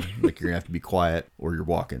anymore. Like, you're going to have to be quiet or you're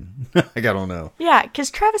walking. Like, I don't know. Yeah, because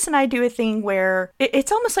Travis and I do a thing where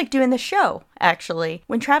it's almost like doing the show, actually.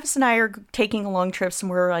 When Travis and I are taking long trips and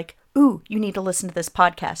we're like, ooh, you need to listen to this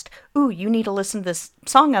podcast. Ooh, you need to listen to this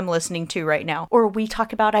song I'm listening to right now. Or we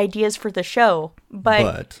talk about ideas for the show.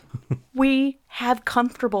 But we have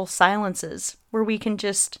comfortable silences where we can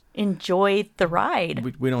just enjoy the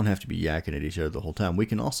ride. We don't have to be yakking at each other the whole time. We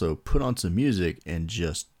can also put on some music and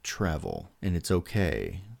just travel. And it's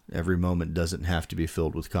okay. Every moment doesn't have to be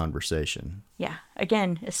filled with conversation. Yeah.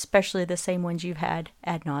 Again, especially the same ones you've had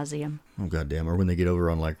ad nauseum. Oh, goddamn. Or when they get over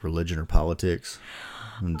on like religion or politics.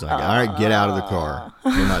 And it's like, all right, get out of the car.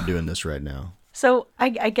 We're not doing this right now. So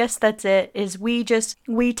I guess that's it, is we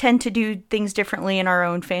tend to do things differently in our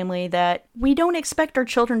own family, that we don't expect our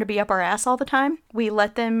children to be up our ass all the time. We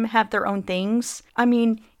let them have their own things. I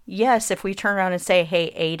mean, yes, if we turn around and say,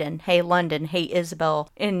 hey, Aiden, hey, London, hey, Isabel,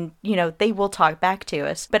 and, they will talk back to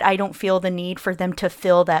us. But I don't feel the need for them to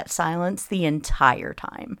fill that silence the entire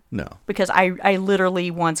time. No. Because I literally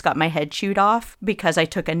once got my head chewed off because I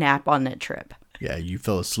took a nap on that trip. Yeah, you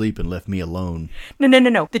fell asleep and left me alone.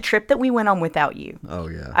 No. The trip that we went on without you. Oh,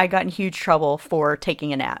 yeah. I got in huge trouble for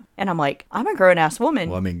taking a nap. And I'm like, I'm a grown-ass woman.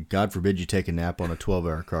 Well, I mean, God forbid you take a nap on a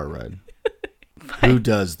 12-hour car ride. Who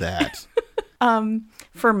does that?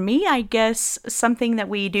 For me, I guess something that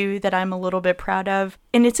we do that I'm a little bit proud of,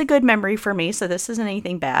 and it's a good memory for me, so this isn't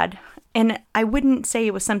anything bad. And I wouldn't say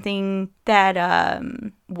it was something that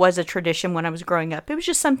was a tradition when I was growing up. It was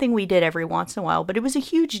just something we did every once in a while, but it was a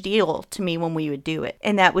huge deal to me when we would do it.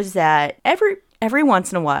 And that was that every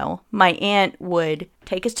once in a while, my aunt would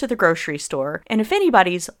take us to the grocery store. And if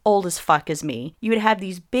anybody's old as fuck as me, you would have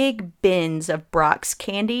these big bins of Brock's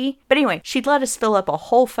candy. But anyway, she'd let us fill up a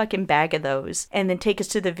whole fucking bag of those and then take us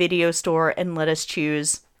to the video store and let us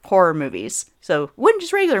choose horror movies. So it wasn't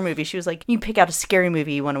just regular movies. She was like, you pick out a scary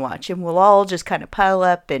movie you want to watch, and we'll all just kind of pile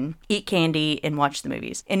up and eat candy and watch the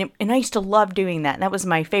movies. And I used to love doing that. And that was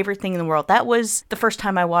my favorite thing in the world. That was the first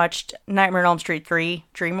time I watched Nightmare on Elm Street 3,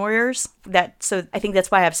 Dream Warriors. So I think that's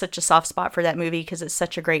why I have such a soft spot for that movie, because it's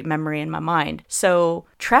such a great memory in my mind. So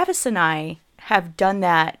Travis and I have done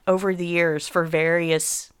that over the years for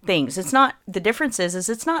various things. The difference is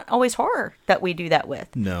it's not always horror that we do that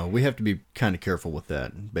with. No, we have to be kind of careful with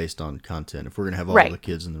that based on content. If we're going to have all the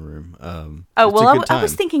kids in the room. I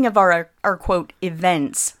was thinking of our quote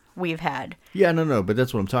events we've had. Yeah, no, but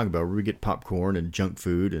that's what I'm talking about. Where we get popcorn and junk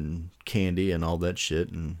food and candy and all that shit,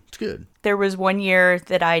 and it's good. There was one year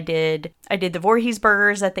that I did the Voorhees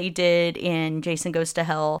burgers that they did in Jason Goes to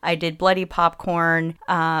Hell. I did bloody popcorn.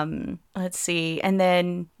 Let's see. And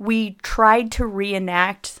then we tried to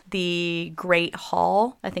reenact the Great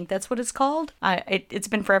Hall. I think that's what it's called. It's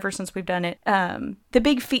been forever since we've done it. The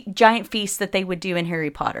big giant feast that they would do in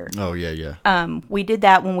Harry Potter. Oh, yeah. We did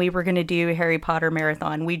that when we were going to do a Harry Potter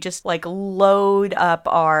marathon. We just load up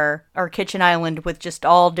our kitchen island with just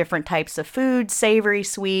all different types of food, savory,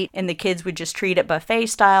 sweet, and the kids would just treat it buffet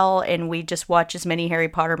style, and we just watch as many Harry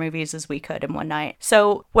Potter movies as we could in one night.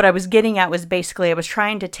 So what I was getting at was basically I was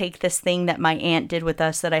trying to take this thing that my aunt did with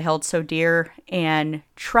us that I held so dear and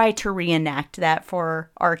try to reenact that for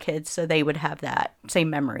our kids so they would have that same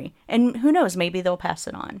memory. And who knows, maybe they'll pass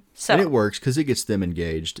it on. So, and it works because it gets them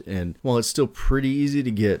engaged. And while it's still pretty easy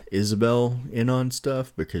to get Isabel in on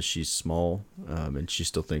stuff because she's small and she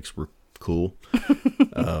still thinks we're cool.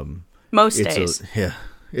 Most days.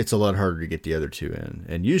 It's a lot harder to get the other two in.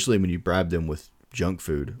 And usually when you bribe them with junk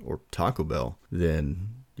food or Taco Bell, then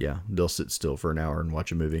yeah, they'll sit still for an hour and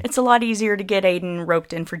watch a movie. It's a lot easier to get Aiden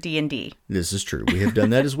roped in for D&D. This is true. We have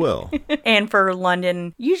done that as well. And for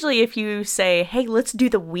London, usually if you say, hey, let's do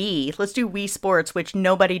Wii Sports, which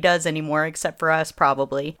nobody does anymore except for us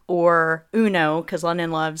probably, or Uno, because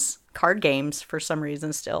London loves card games for some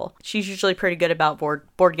reason still. She's usually pretty good about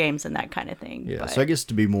board games and that kind of thing. Yeah, so I guess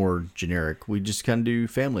to be more generic, we just kind of do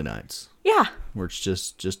family nights. Yeah. Where it's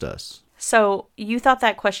just us. So you thought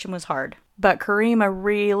that question was hard, but Karima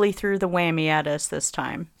really threw the whammy at us this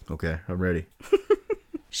time. Okay, I'm ready.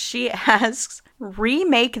 She asks,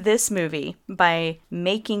 remake this movie by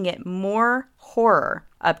making it more horror,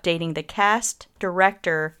 updating the cast,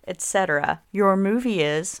 director, etc. Your movie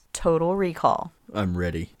is Total Recall. I'm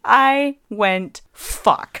ready. I went,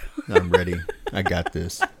 fuck. I'm ready. I got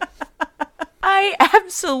this. I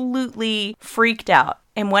absolutely freaked out.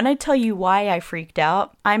 And when I tell you why I freaked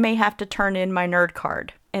out, I may have to turn in my nerd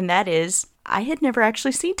card. And that is, I had never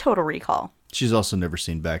actually seen Total Recall. She's also never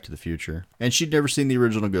seen Back to the Future. And she'd never seen the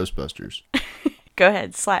original Ghostbusters. Go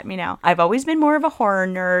ahead, slap me now. I've always been more of a horror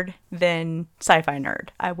nerd than sci-fi nerd.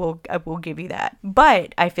 I will give you that.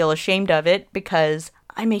 But I feel ashamed of it because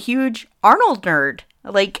I'm a huge Arnold nerd.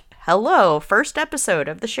 Like, hello, first episode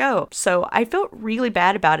of the show. So I felt really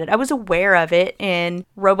bad about it. I was aware of it, and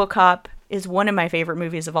RoboCop is one of my favorite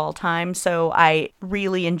movies of all time, so I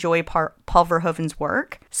really enjoy Paul Verhoeven's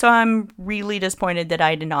work. So I'm really disappointed that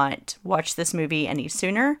I did not watch this movie any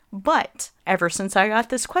sooner. But ever since I got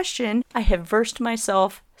this question, I have versed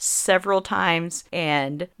myself several times,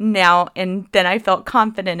 and then I felt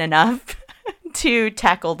confident enough to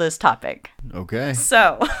tackle this topic. Okay.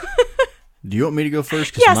 So Do you want me to go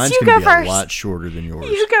first? Because Yes, mine's you going to go be first. a lot shorter than yours.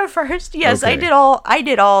 You go first. Yes, Okay. I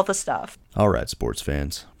did all the stuff. All right, sports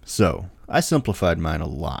fans. So, I simplified mine a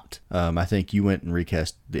lot. I think you went and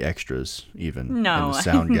recast the extras, even. No, And the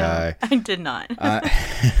sound no, guy. I did not.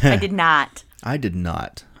 I did not. I did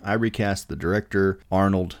not. I recast the director,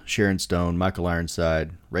 Arnold, Sharon Stone, Michael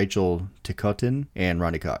Ironside, Rachel Ticotin, and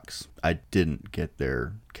Ronnie Cox. I didn't get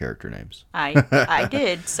their character names. I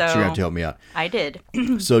did. So So you're going to help me out. I did.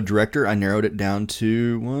 So director, I narrowed it down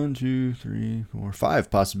to 5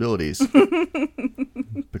 possibilities.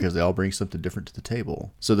 Because they all bring something different to the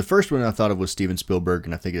table. So the first one I thought of was Steven Spielberg,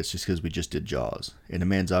 and I think it's just because we just did Jaws. And the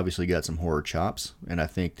man's obviously got some horror chops, and I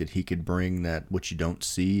think that he could bring that what you don't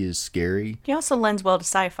see is scary. He also lends well to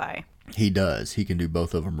sci-fi. He does. He can do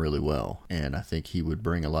both of them really well. And I think he would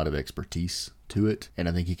bring a lot of expertise to it. And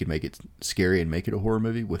I think he could make it scary and make it a horror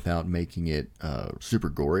movie without making it super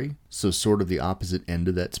gory. So sort of the opposite end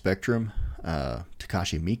of that spectrum.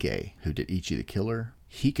 Takashi Miike, who did Ichi the Killer,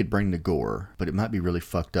 he could bring the gore, but it might be really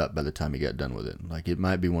fucked up by the time he got done with it. Like, it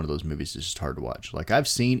might be one of those movies that's just hard to watch. Like, I've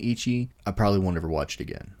seen Ichi. I probably won't ever watch it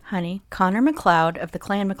again. Honey, Connor McLeod of the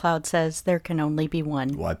Clan McLeod says there can only be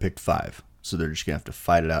one. Well, I picked 5. So they're just gonna have to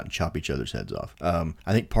fight it out and chop each other's heads off. I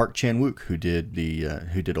think Park Chan-wook, who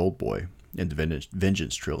did Old Boy in the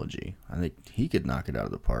Vengeance trilogy, I think he could knock it out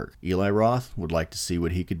of the park. Eli Roth, would like to see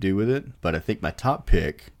what he could do with it, but I think my top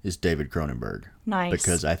pick is David Cronenberg. Nice.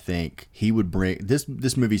 Because I think he would bring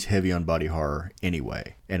this movie's heavy on body horror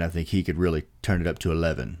anyway, and I think he could really turn it up to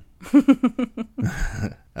 11.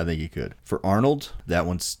 I think he could. For Arnold, that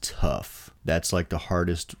one's tough. That's like the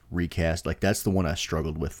hardest recast. Like, that's the one I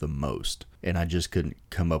struggled with the most, and I just couldn't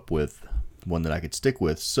come up with one that I could stick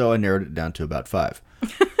with, so I narrowed it down to about 5.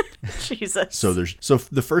 Jesus. So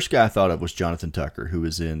the first guy I thought of was Jonathan Tucker, who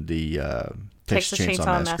was in the Texas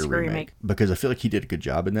Chainsaw Massacre remake, because I feel like he did a good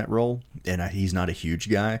job in that role, and he's not a huge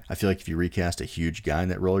guy. I feel like if you recast a huge guy in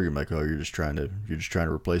that role, you're like, oh, you're just trying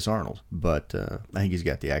to replace Arnold. But I think he's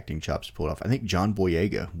got the acting chops to pull it off. I think John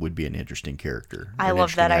Boyega would be an interesting character. I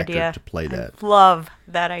love that idea. To play that. I love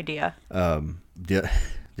that idea.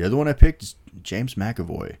 The other one I picked is James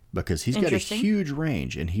McAvoy, because he's got a Interesting. huge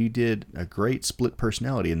range, and he did a great split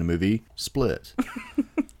personality in the movie Split.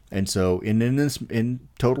 And so in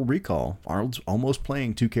Total Recall, Arnold's almost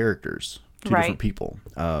playing 2 characters, 2 Right. different people.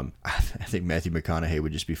 I think Matthew McConaughey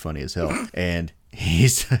would just be funny as hell. And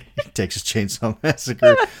he's Texas Chainsaw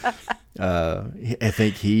Massacre. I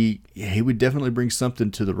think he would definitely bring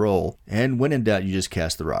something to the role. And when in doubt, you just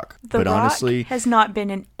cast The Rock. The but Rock honestly, has not been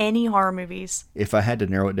in any horror movies. if I had to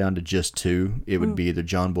narrow it down to just 2, it would be either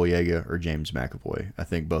John Boyega or James McAvoy. I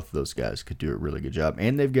think both of those guys could do a really good job.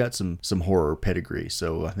 And they've got some horror pedigree,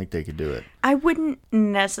 so I think they could do it. I wouldn't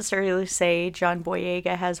necessarily say John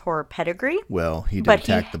Boyega has horror pedigree, Well, he did but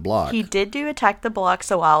Attack the Block. He did do Attack the Block,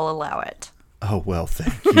 so I'll allow it. Oh, well,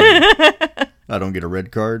 thank you. I don't get a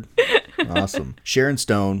red card? Awesome. Sharon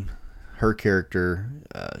Stone, her character,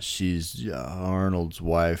 she's Arnold's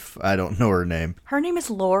wife. I don't know her name. Her name is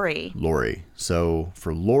Lori. Lori. So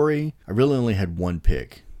for Lori, I really only had one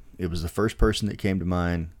pick. It was the first person that came to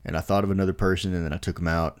mind, and I thought of another person, and then I took him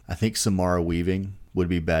out. I think Samara Weaving would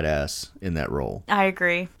be badass in that role. I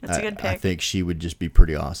agree. That's a good pick. I think she would just be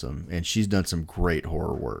pretty awesome. And she's done some great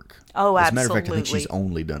horror work. Oh, As a matter of fact, I think absolutely. she's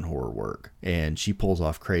only done horror work. And she pulls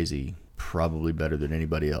off crazy probably better than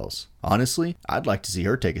anybody else. Honestly, I'd like to see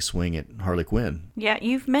her take a swing at Harley Quinn. Yeah,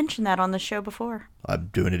 you've mentioned that on the show before.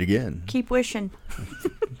 I'm doing it again. Keep wishing.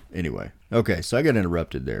 Anyway. Okay, so I got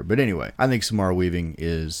interrupted there. But anyway, I think Samara Weaving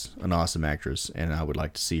is an awesome actress, and I would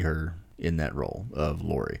like to see her in that role of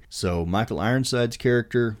Lori. So Michael Ironside's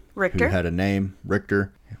character, Richter. who had a name,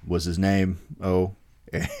 Richter was his name. Oh,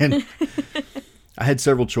 and I had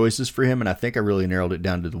several choices for him, and I think I really narrowed it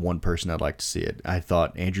down to the one person I'd like to see it. I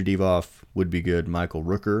thought Andrew Divoff would be good, Michael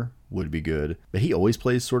Rooker would be good, but he always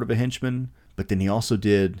plays sort of a henchman. But then he also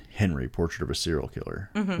did Henry, Portrait of a Serial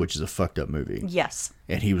Killer, which is a fucked up movie. Yes.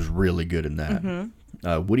 And he was really good in that.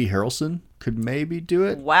 Woody Harrelson could maybe do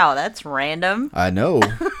it. Wow, that's random. I know.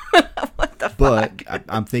 What the But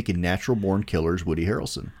I'm thinking Natural Born Killers, Woody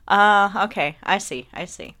Harrelson. Okay. I see.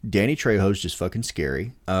 Danny Trejo's just fucking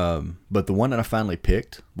scary. But the one that I finally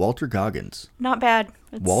picked, Walter Goggins. Not bad.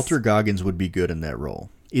 Walter Goggins would be good in that role.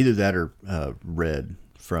 Either that or Red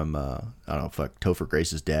from, I don't know, Topher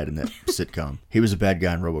Grace's dad in that sitcom. He was a bad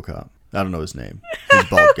guy in RoboCop. I don't know his name. He's a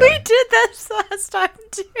bald guy. We did this last time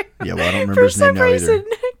too. Yeah, well, I don't remember his name now either. For some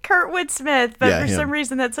reason, Kurtwood Smith, but Yeah, for some him.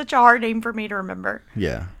 reason that's such a hard name for me to remember.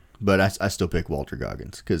 Yeah. But I still pick Walter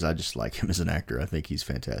Goggins because I just like him as an actor. I think he's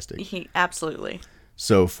fantastic. He absolutely.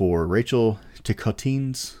 So for Rachel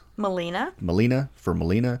Ticotin's Melina. For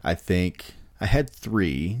Melina, I think I had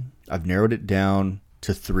 3. I've narrowed it down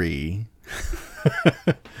to 3.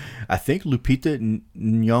 I think Lupita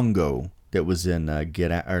Nyong'o, that was in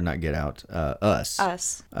Us.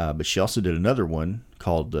 Us. But she also did another one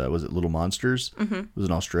called, was it Little Monsters? Mm-hmm. It was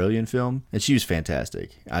an Australian film, and she was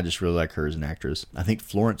fantastic. I just really like her as an actress. I think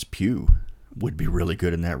Florence Pugh would be really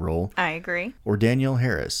good in that role. I agree. Or Danielle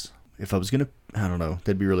Harris. If I was going to, I don't know,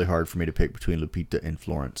 that'd be really hard for me to pick between Lupita and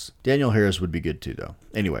Florence. Danielle Harris would be good too, though.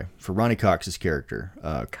 Anyway, for Ronny Cox's character.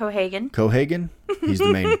 Cohagen? He's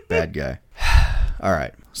the main bad guy. All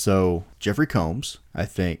right, so Jeffrey Combs, I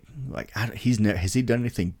think, has he done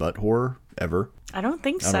anything but horror ever? I don't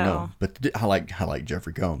think so. I don't know, but I like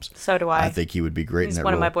Jeffrey Combs. So do I. I think he would be great in that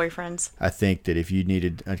role. He's one of my boyfriends. I think that if you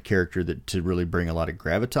needed a character to really bring a lot of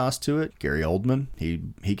gravitas to it, Gary Oldman,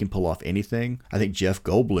 he can pull off anything. I think Jeff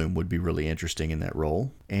Goldblum would be really interesting in that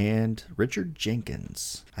role, and Richard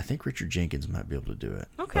Jenkins. I think Richard Jenkins might be able to do it.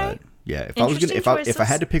 Okay. But yeah, if I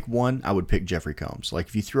had to pick one, I would pick Jeffrey Combs. Like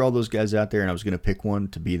if you threw all those guys out there and I was going to pick one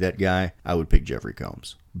to be that guy, I would pick Jeffrey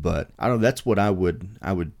Combs. But I don't know, that's what I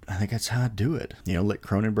think that's how I'd do it. Let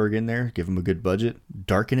Cronenberg in there, give him a good budget,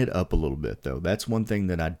 darken it up a little bit though. That's one thing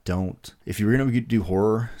that I don't, if you're going to do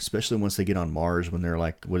horror, especially once they get on Mars, when they're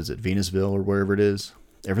like, what is it, Venusville or wherever it is,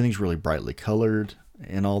 everything's really brightly colored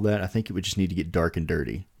and all that. I think it would just need to get dark and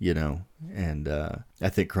dirty, and I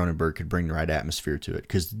think Cronenberg could bring the right atmosphere to it,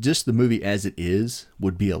 because just the movie as it is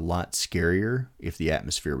would be a lot scarier if the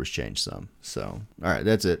atmosphere was changed some. So, all right,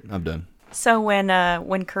 that's it. I'm done. So when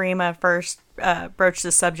Karima first broached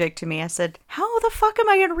the subject to me, I said, how the fuck am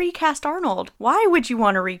I going to recast Arnold? Why would you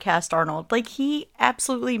want to recast Arnold? Like, he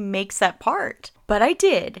absolutely makes that part. But I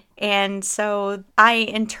did. And so I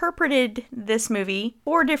interpreted this movie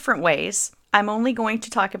 4 different ways. I'm only going to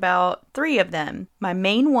talk about 3 of them. My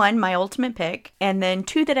main one, my ultimate pick, and then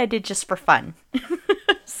 2 that I did just for fun.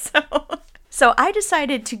 So I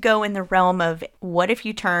decided to go in the realm of what if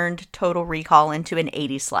you turned Total Recall into an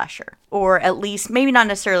 80s slasher? Or at least, maybe not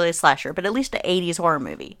necessarily a slasher, but at least an 80s horror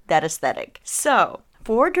movie. That aesthetic. So,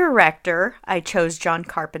 for director, I chose John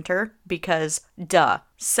Carpenter because duh.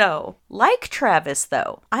 So, like Travis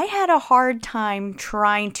though, I had a hard time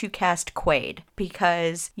trying to cast Quaid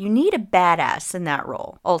because you need a badass in that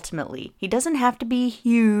role, ultimately. He doesn't have to be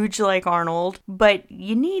huge like Arnold, but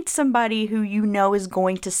you need somebody who is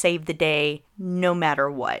going to save the day no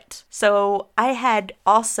matter what. So, I had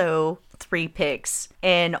also 3 picks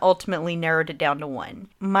and ultimately narrowed it down to 1.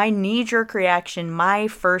 My knee-jerk reaction, my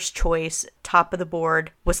first choice, top of the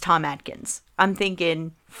board, was Tom Atkins. I'm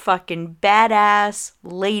thinking fucking badass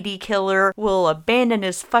lady killer will abandon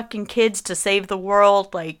his fucking kids to save the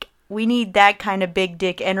world. Like, we need that kind of big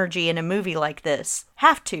dick energy in a movie like this.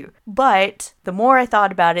 Have to. But the more I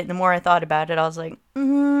thought about it, I was like,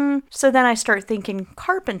 So then I start thinking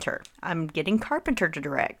Carpenter. I'm getting Carpenter to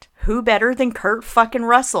direct. Who better than Kurt fucking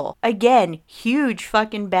Russell? Again, huge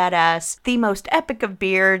fucking badass. The most epic of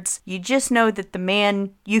beards. You just know that the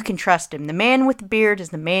man, you can trust him. The man with the beard is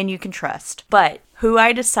the man you can trust. But who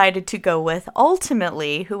I decided to go with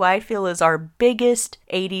ultimately, who I feel is our biggest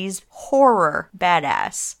 80s horror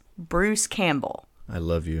badass, Bruce Campbell. I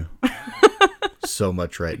love you so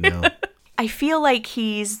much right now. I feel like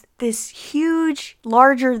he's this huge,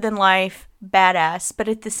 larger than life badass, but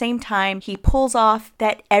at the same time, he pulls off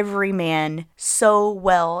that everyman so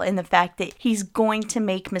well in the fact that he's going to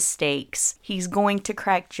make mistakes. He's going to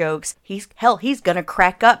crack jokes. He's gonna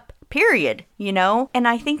crack up. Period, And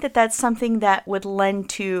I think that that's something that would lend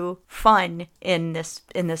to fun in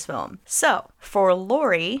this film. So, for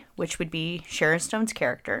Laurie, which would be Sharon Stone's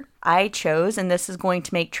character, I chose, and this is going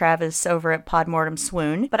to make Travis over at Podmortem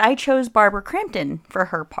swoon, but I chose Barbara Crampton for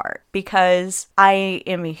her part because I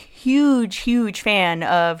am a huge, huge fan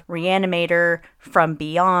of Reanimator, From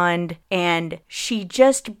Beyond, and she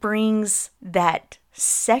just brings that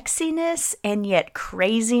sexiness and yet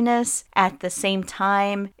craziness at the same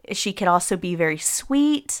time. She could also be very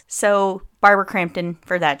sweet. So Barbara Crampton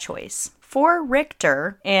for that choice. For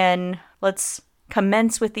Richter, and let's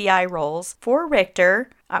commence with the eye rolls. For Richter,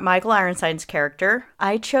 Michael Ironside's character,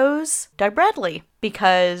 I chose Doug Bradley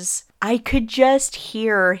because I could just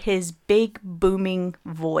hear his big booming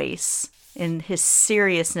voice and his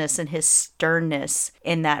seriousness and his sternness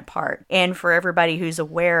in that part. And for everybody who's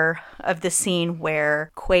aware of the scene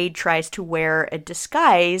where Quaid tries to wear a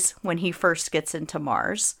disguise when he first gets into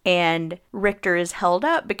Mars, and Richter is held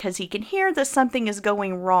up because he can hear that something is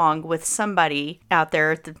going wrong with somebody out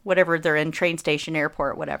there at whatever they're in, train station,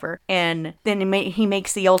 airport, whatever. And then he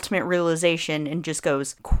makes the ultimate realization and just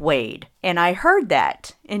goes, Quaid. And I heard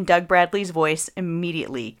that in Doug Bradley's voice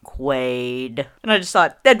immediately, Quaid. And I just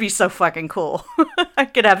thought, that'd be so fucking cool. I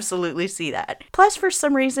could absolutely see that. Plus, for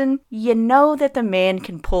some reason, you know that the man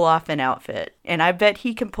can pull off an outfit. And I bet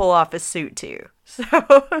he can pull off a suit too. So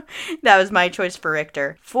that was my choice for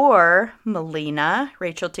Richter. For Melina,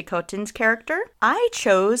 Rachel Ticotin's character, I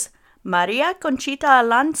chose Maria Conchita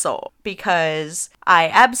Alonso because I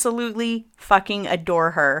absolutely fucking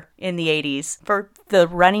adore her in the 80s. For The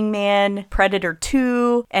Running Man, Predator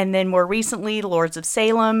 2, and then more recently, Lords of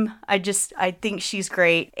Salem. I think she's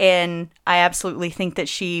great, and I absolutely think that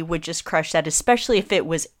she would just crush that, especially if it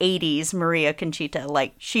was 80s Maria Conchita.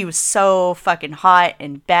 Like, she was so fucking hot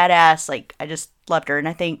and badass. Like, I just loved her, and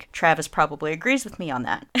I think Travis probably agrees with me on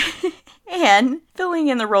that. And filling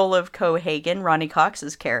in the role of Cohaagen, Ronnie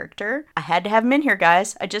Cox's character, I had to have him in here,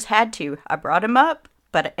 guys. I just had to. I brought him up,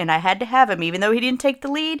 and I had to have him. Even though he didn't take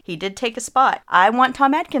the lead, he did take a spot. I want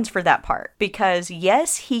Tom Atkins for that part because,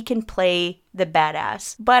 yes, he can play the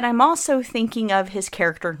badass, but I'm also thinking of his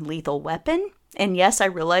character in Lethal Weapon. And yes, I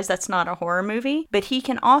realize that's not a horror movie, but he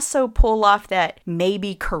can also pull off that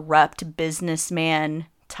maybe corrupt businessman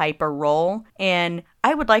type of role, and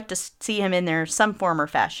I would like to see him in there some form or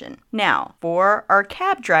fashion. Now, for our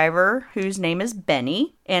cab driver, whose name is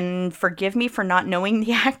Benny, and forgive me for not knowing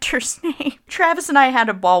the actor's name, Travis and I had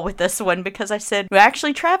a ball with this one because I said, well,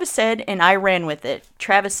 actually Travis said, and I ran with it.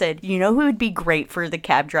 Travis said, you know who would be great for the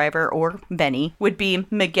cab driver, or Benny, would be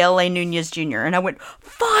Miguel A. Nunez Jr. And I went,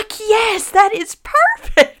 fuck yes, that is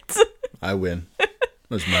perfect. I win. That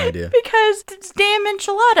was my idea. Because it's damn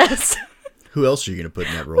enchiladas. Who else are you going to put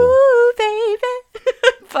in that role? Ooh, baby.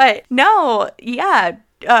 But no, yeah.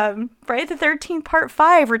 Friday the 13th Part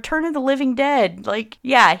 5, Return of the Living Dead. Like,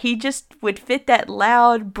 yeah, he just would fit that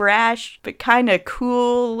loud, brash, but kind of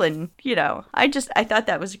cool. And, you know, I thought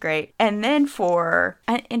that was great. And then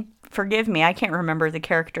and forgive me, I can't remember the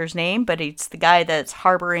character's name, but it's the guy that's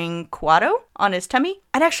harboring Kuato on his tummy.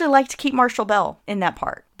 I'd actually like to keep Marshall Bell in that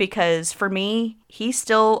part because for me, he's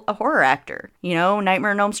still a horror actor. You know,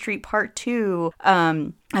 Nightmare on Elm Street Part 2.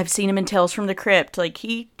 I've seen him in Tales from the Crypt. Like,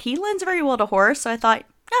 he lends very well to horror, so I thought,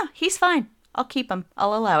 yeah, he's fine. I'll keep him.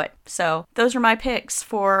 I'll allow it. So those are my picks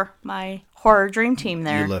for my horror dream team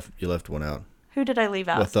there. You left one out. Who did I leave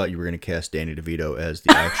out? Well, I thought you were going to cast Danny DeVito as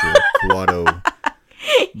the actual Kuato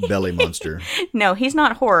belly monster. No, he's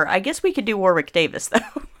not horror. I guess we could do Warwick Davis,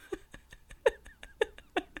 though.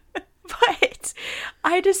 But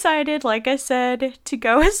I decided, like I said, to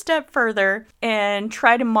go a step further and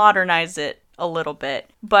try to modernize it a little bit.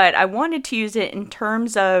 But I wanted to use it in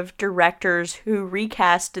terms of directors who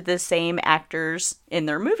recast the same actors in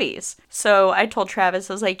their movies. So I told Travis,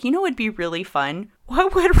 I was like, you know what would be really fun?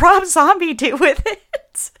 What would Rob Zombie do with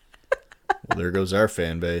it? Well, there goes our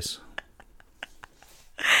fan base.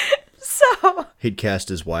 So he'd cast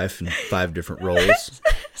his wife in 5 different roles.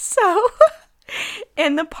 So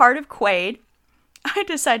in the part of Quaid, I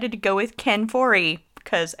decided to go with Ken Foree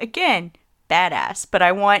because, again, badass. But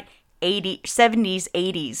I want 70s,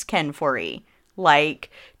 80s Ken Foree,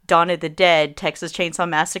 like Dawn of the Dead, Texas Chainsaw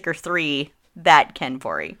Massacre 3, that Ken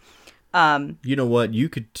Foree. You know what? You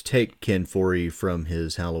could take Ken Foree from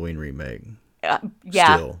his Halloween remake.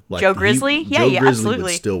 Yeah, still. Like, Joe Grizzly? Joe Grizzly absolutely.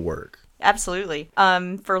 would still work. Absolutely.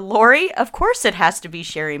 For Laurie, of course it has to be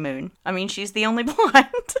Sherry Moon. I mean, she's the only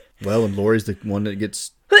blonde. Well, and Laurie's the one that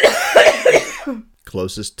gets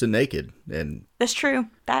closest to naked. And that's true.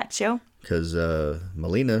 That's Joe. Because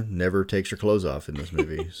Melina never takes her clothes off in this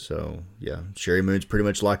movie. So, yeah, Sherry Moon's pretty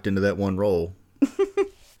much locked into that one role.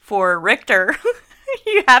 For Richter,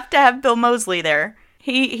 you have to have Bill Moseley there.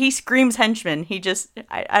 He screams henchman. He just,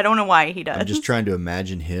 I don't know why he does. I'm just trying to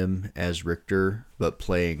imagine him as Richter, but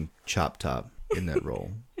playing Chop Top in that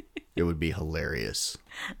role. It would be hilarious.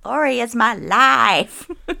 Laurie is my life.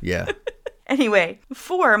 Yeah. Anyway,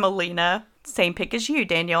 for Melina, same pick as you,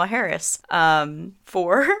 Danielle Harris.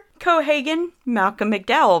 For Cohaagen, Malcolm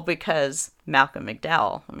McDowell, because Malcolm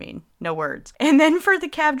McDowell, I mean, no words. And then for the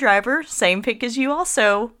cab driver, same pick as you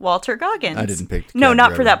also, Walter Goggins. I didn't pick the No, cab not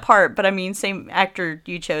driver. for that part, but I mean, same actor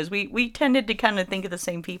you chose. We tended to kind of think of the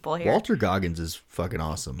same people here. Walter Goggins is fucking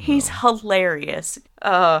awesome. He's hilarious.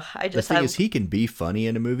 The thing is, he can be funny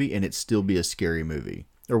in a movie and it still be a scary movie.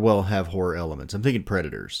 Or, well, have horror elements. I'm thinking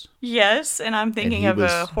Predators. Yes, and I'm thinking of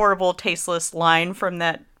a horrible, tasteless line from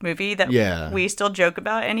that movie that we still joke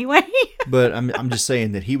about anyway. But I'm just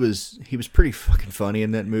saying that he was pretty fucking funny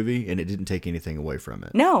in that movie, and it didn't take anything away from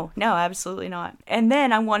it. No, absolutely not. And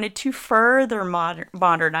then I wanted to further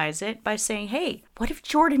modernize it by saying, hey, what if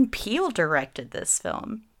Jordan Peele directed this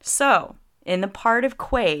film? So, in the part of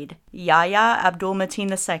Quaid, Yahya Abdul-Mateen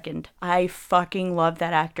II, I fucking love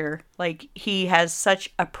that actor. Like, he has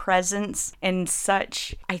such a presence and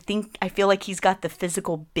such, I feel like he's got the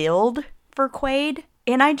physical build for Quaid.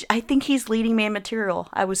 And I think he's leading man material.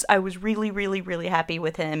 I was really, really, really happy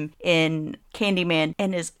with him in Candyman.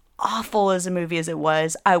 And as awful as a movie as it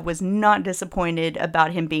was, I was not disappointed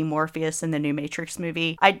about him being Morpheus in the new Matrix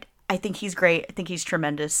movie. I think he's great. I think he's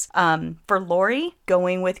tremendous. For Laurie,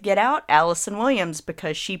 going with Get Out, Allison Williams,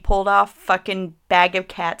 because she pulled off fucking Bag of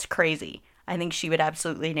Cats crazy. I think she would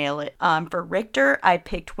absolutely nail it. For Richter, I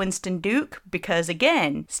picked Winston Duke because,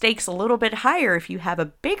 again, stakes a little bit higher if you have a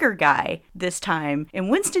bigger guy this time. And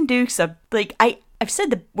Winston Duke's I've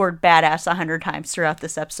said the word badass 100 times throughout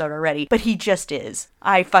this episode already, but he just is.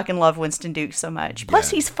 I fucking love Winston Duke so much.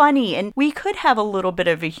 Plus, he's funny, and we could have a little bit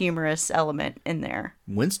of a humorous element in there.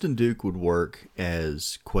 Winston Duke would work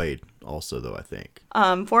as Quaid also, though, I think.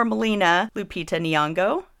 For Melina, Lupita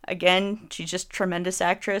Nyong'o. Again, she's just a tremendous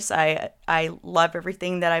actress. I love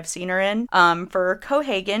everything that I've seen her in. For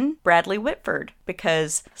Cohagen, Bradley Whitford,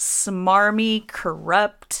 because smarmy,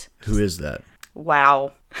 corrupt. Who is that?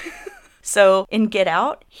 Wow. So in Get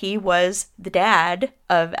Out, he was the dad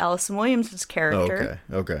of Allison Williams' character.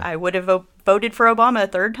 Okay. I would have voted for Obama a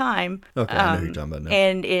third time. Okay, I know who you're talking about now.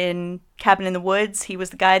 And in Cabin in the Woods, he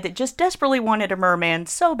was the guy that just desperately wanted a merman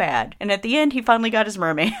so bad. And at the end, he finally got his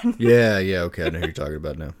merman. Yeah, okay, I know who you're talking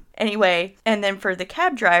about now. Anyway, and then for the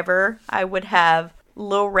cab driver, I would have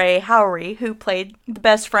Lil Ray Howery, who played the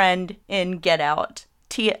best friend in Get Out.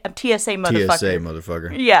 TSA motherfucker. TSA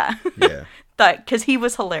motherfucker. Yeah. Yeah. Because he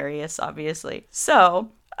was hilarious, obviously.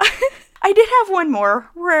 So, I did have one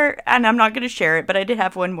more and I'm not going to share it, but I did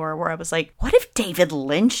have one more where I was like, what if David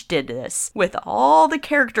Lynch did this with all the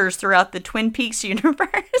characters throughout the Twin Peaks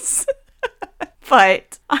universe?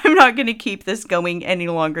 But I'm not going to keep this going any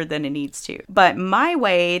longer than it needs to. But my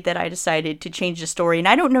way that I decided to change the story, and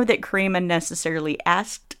I don't know that Karima necessarily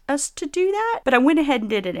asked us to do that, but I went ahead and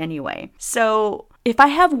did it anyway. So if I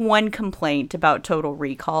have one complaint about Total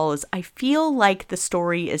Recall is I feel like the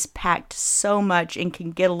story is packed so much and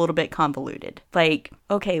can get a little bit convoluted. Like,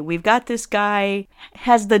 okay, we've got this guy,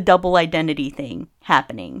 has the double identity thing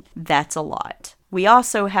happening. That's a lot. We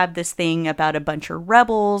also have this thing about a bunch of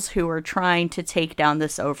rebels who are trying to take down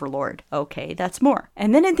this overlord. Okay, that's more.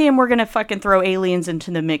 And then at the end, we're going to fucking throw aliens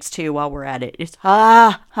into the mix too while we're at it. It's,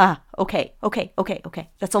 okay.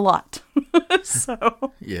 That's a lot.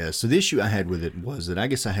 Yeah, so the issue I had with it was that I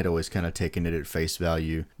guess I had always kind of taken it at face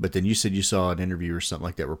value. But then you said you saw an interview or something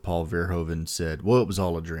like that where Paul Verhoeven said, well, it was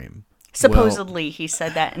all a dream. Supposedly, he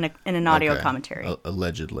said that in an audio commentary.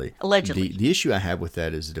 Allegedly. The issue I have with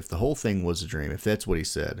that is that if the whole thing was a dream, if that's what he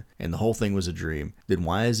said, and the whole thing was a dream, then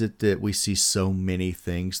why is it that we see so many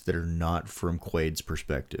things that are not from Quaid's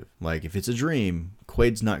perspective? Like, if it's a dream,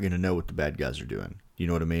 Quaid's not going to know what the bad guys are doing. You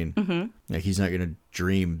know what I mean? Mm-hmm. Like, he's not going to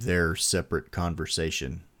dream their separate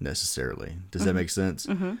conversation necessarily. Does that make sense?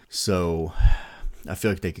 Mm-hmm. So I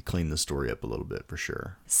feel like they could clean the story up a little bit for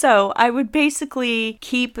sure. So I would basically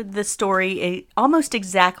keep the story almost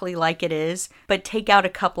exactly like it is, but take out a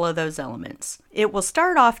couple of those elements. It will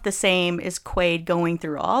start off the same as Quaid going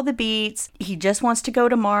through all the beats. He just wants to go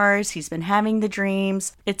to Mars. He's been having the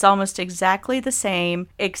dreams. It's almost exactly the same,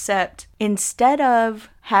 except instead of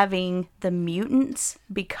having the mutants,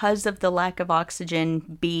 because of the lack of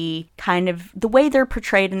oxygen, be kind of the way they're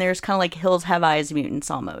portrayed in there is kind of like Hills Have Eyes mutants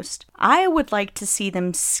almost. I would like to see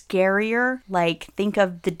them scarier, like think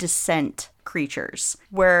of the Descent creatures,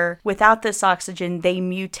 where without this oxygen, they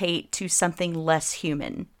mutate to something less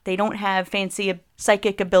human. They don't have fancy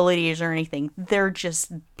psychic abilities or anything. They're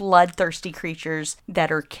just bloodthirsty creatures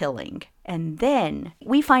that are killing. And then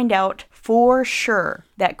we find out for sure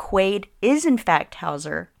that Quaid is in fact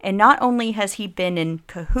Hauser. And not only has he been in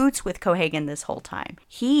cahoots with Cohagen this whole time,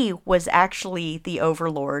 he was actually the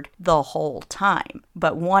Overlord the whole time.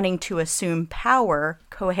 But wanting to assume power,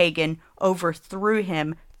 Cohagen overthrew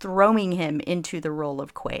him, throwing him into the role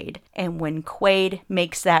of Quaid. And when Quaid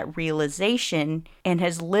makes that realization and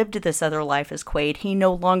has lived this other life as Quaid, he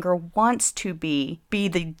no longer wants to be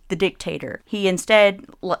the dictator. He instead,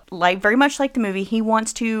 like very much like the movie, he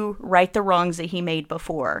wants to right the wrongs that he made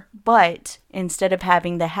before. But instead of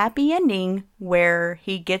having the happy ending where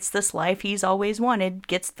he gets this life he's always wanted,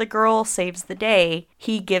 gets the girl, saves the day,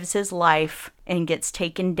 he gives his life and gets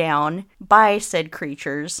taken down by said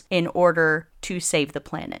creatures in order to save the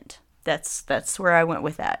planet. That's where I went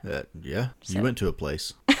with that. Yeah, you went to a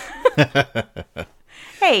place.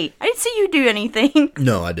 Hey, I didn't see you do anything.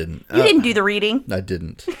 No, I didn't. You didn't do the reading. I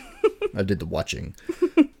didn't. I did the watching.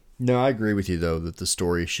 No, I agree with you, though, that the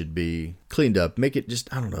story should be cleaned up. Make it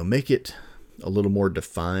just, I don't know, make it a little more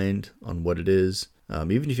defined on what it is.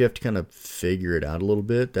 Even if you have to kind of figure it out a little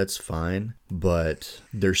bit, that's fine. But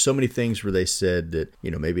there's so many things where they said that,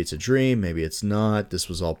 maybe it's a dream, maybe it's not. This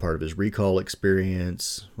was all part of his recall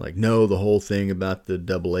experience. Like, no, the whole thing about the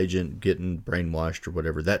double agent getting brainwashed or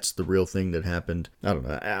whatever, that's the real thing that happened. I don't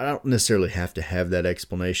know. I don't necessarily have to have that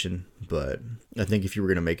explanation, but I think if you were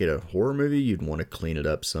going to make it a horror movie, you'd want to clean it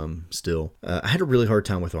up some still. I had a really hard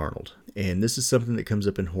time with Arnold. And this is something that comes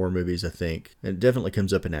up in horror movies, I think. And it definitely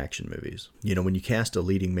comes up in action movies. When you cast a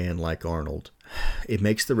leading man like Arnold, it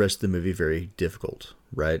makes the rest of the movie very difficult,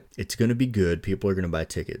 right? It's going to be good. People are going to buy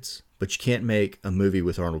tickets. But you can't make a movie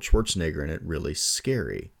with Arnold Schwarzenegger in it really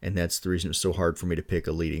scary. And that's the reason it's so hard for me to pick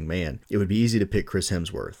a leading man. It would be easy to pick Chris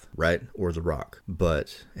Hemsworth, right? Or The Rock.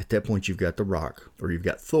 But at that point, you've got The Rock or you've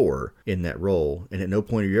got Thor in that role. And at no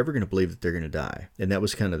point are you ever going to believe that they're going to die. And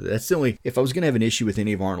that's the only, if I was going to have an issue with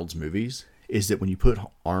any of Arnold's movies, is that when you put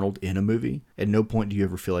Arnold in a movie, at no point do you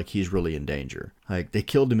ever feel like he's really in danger. Like, they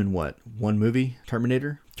killed him in what? One movie?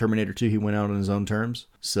 Terminator 2, he went out on his own terms.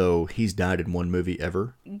 So he's died in one movie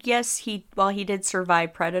ever. Yes, while he did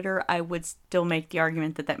survive Predator, I would still make the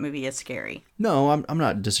argument that movie is scary. No, I'm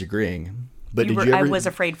not disagreeing. But I was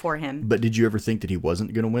afraid for him. But did you ever think that he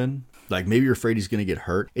wasn't going to win? Like, maybe you're afraid he's going to get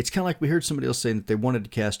hurt. It's kind of like we heard somebody else saying that they wanted to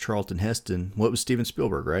cast Charlton Heston. Well, it was Steven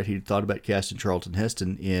Spielberg, right? He thought about casting Charlton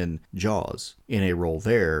Heston in Jaws in a role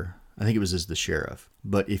there. I think it was as the sheriff.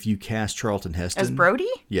 But if you cast Charlton Heston... As Brody?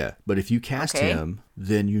 Yeah. But if you cast him,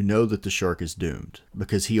 then you know that the shark is doomed.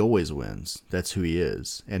 Because he always wins. That's who he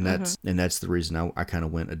is. And that's the reason I kind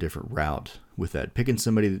of went a different route with that. Picking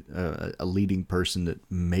somebody, a leading person that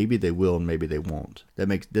maybe they will and maybe they won't.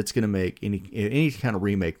 That's going to make any kind of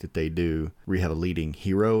remake that they do where you have a leading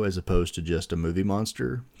hero as opposed to just a movie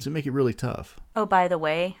monster. It's going to make it really tough. Oh, by the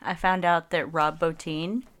way, I found out that Rob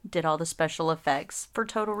Bottin did all the special effects for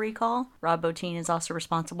Total Recall. Rob Bottin is also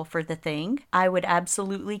responsible for The Thing. I would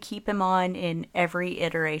absolutely keep him on in every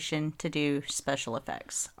iteration to do special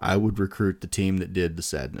effects. I would recruit the team that did The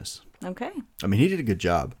Sadness. Okay. I mean, he did a good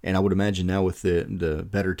job. And I would imagine now with the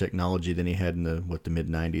better technology than he had in the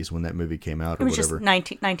mid-90s when that movie came out or whatever. It was just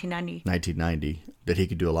 1990. 1990, that he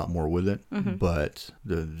could do a lot more with it. Mm-hmm. But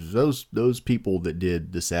those people that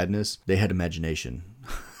did The Sadness, they had imagination.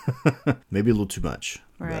 Maybe a little too much.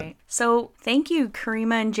 Right. So thank you,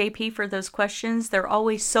 Karima and JP, for those questions. They're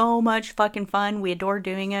always so much fucking fun. We adore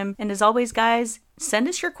doing them. And as always, guys, send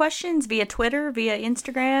us your questions via Twitter, via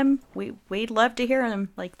Instagram. We'd love to hear them.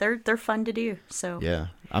 Like, they're fun to do. So yeah.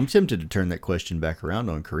 I'm tempted to turn that question back around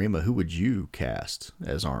on Karima. Who would you cast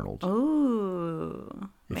as Arnold? Ooh.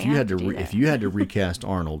 If you had to recast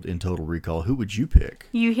Arnold in Total Recall, who would you pick?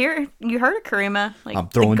 You heard it, Karima. Like, I'm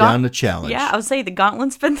throwing down the challenge. Yeah, I would say the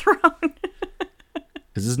gauntlet's been thrown.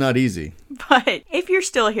 Because it's not easy. But if you're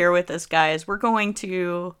still here with us, guys, we're going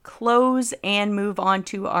to close and move on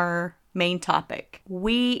to our main topic.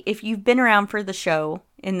 If you've been around for the show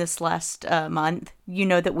in this last month, you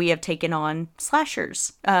know that we have taken on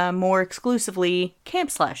slashers, more exclusively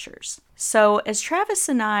camp slashers. So as Travis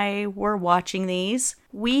and I were watching these,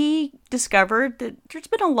 we discovered that there's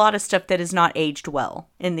been a lot of stuff that has not aged well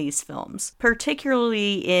in these films,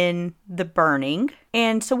 particularly in The Burning.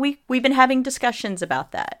 And so we've been having discussions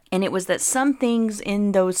about that. And it was that some things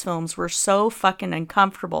in those films were so fucking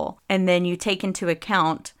uncomfortable. And then you take into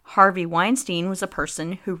account Harvey Weinstein was a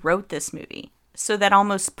person who wrote this movie. So that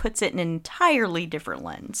almost puts it in an entirely different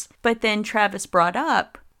lens. But then Travis brought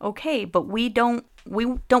up, okay, but we don't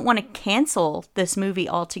want to cancel this movie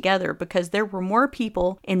altogether because there were more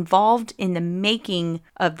people involved in the making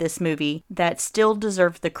of this movie that still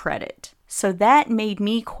deserve the credit. So that made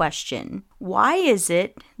me question, why is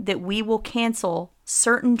it that we will cancel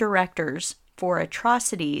certain directors for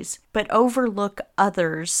atrocities but overlook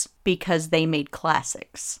others because they made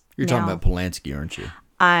classics? You're talking about Polanski, aren't you?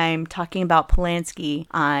 I'm talking about Polanski.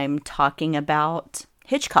 I'm talking about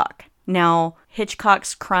Hitchcock. Now,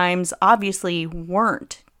 Hitchcock's crimes obviously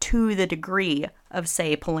weren't to the degree of,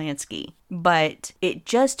 say, Polanski, but it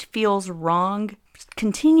just feels wrong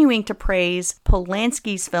continuing to praise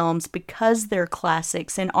Polanski's films because they're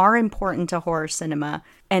classics and are important to horror cinema,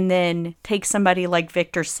 and then take somebody like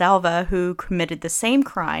Victor Salva, who committed the same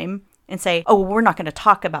crime and say, oh, we're not going to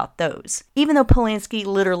talk about those. Even though Polanski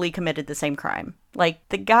literally committed the same crime. Like,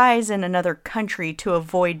 the guy's in another country to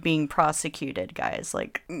avoid being prosecuted, guys.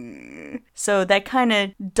 Like, So that kind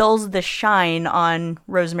of dulls the shine on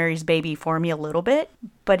Rosemary's Baby for me a little bit,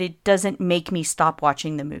 but it doesn't make me stop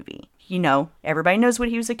watching the movie. You know, everybody knows what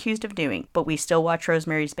he was accused of doing, but we still watch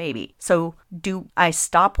Rosemary's Baby. So do I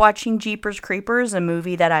stop watching Jeepers Creepers, a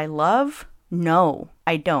movie that I love? No,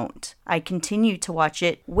 I don't. I continue to watch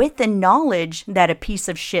it with the knowledge that a piece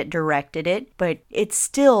of shit directed it, but it's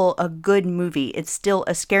still a good movie. It's still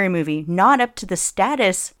a scary movie. Not up to the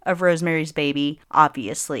status of Rosemary's Baby,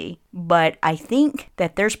 obviously, but I think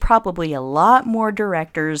that there's probably a lot more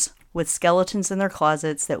directors with skeletons in their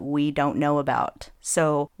closets that we don't know about.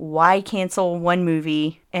 So why cancel one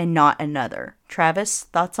movie and not another? Travis,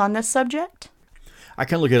 thoughts on this subject? I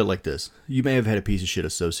kind of look at it like this. You may have had a piece of shit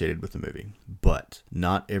associated with the movie, but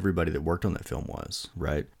not everybody that worked on that film was,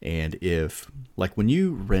 right? And if, like, when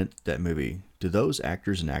you rent that movie, do those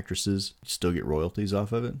actors and actresses still get royalties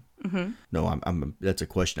off of it? Mm-hmm. No, that's a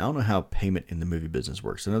question. I don't know how payment in the movie business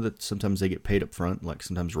works. I know that sometimes they get paid up front, like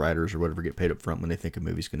sometimes writers or whatever get paid up front when they think a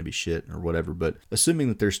movie's going to be shit or whatever, but assuming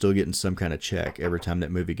that they're still getting some kind of check every time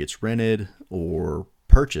that movie gets rented or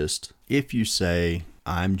purchased, if you say,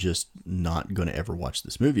 I'm just not going to ever watch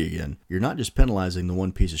this movie again, you're not just penalizing the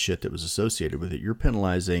one piece of shit that was associated with it, you're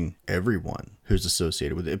penalizing everyone who's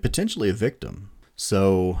associated with it, potentially a victim.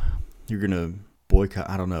 So you're going to boycott,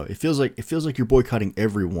 I don't know. It feels like you're boycotting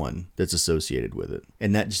everyone that's associated with it.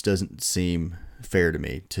 And that just doesn't seem fair to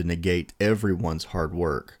me, to negate everyone's hard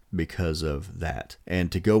work because of that.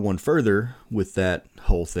 And to go one further with that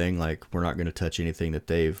whole thing, like, we're not going to touch anything that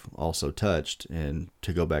they've also touched. And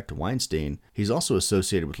to go back to Weinstein, he's also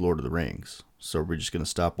associated with Lord of the Rings. So we're just going to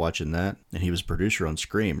stop watching that. And he was a producer on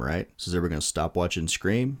Scream, right? So is everybody going to stop watching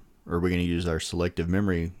Scream? Or are we going to use our selective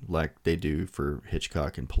memory like they do for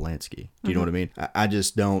Hitchcock and Polanski? Do you know what I mean? I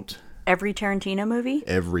just don't. Every Tarantino movie?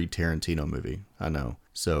 Every Tarantino movie, I know.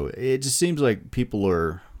 So it just seems like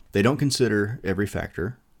people they don't consider every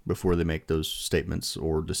factor before they make those statements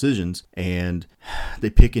or decisions, and they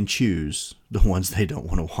pick and choose the ones they don't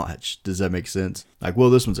want to watch. Does that make sense? Like, well,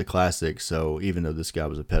 this one's a classic, so even though this guy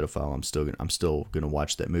was a pedophile, I'm still gonna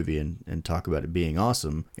watch that movie and talk about it being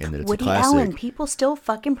awesome and that it's Woody a classic. Allen, people still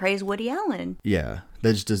fucking praise Woody Allen. Yeah,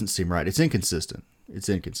 that just doesn't seem right. It's inconsistent.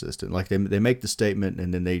 Like they make the statement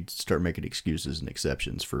and then they start making excuses and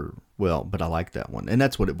exceptions for, well, but I like that one. And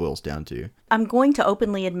that's what it boils down to. I'm going to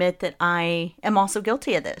openly admit that I am also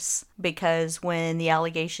guilty of this, because when the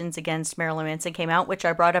allegations against Marilyn Manson came out, which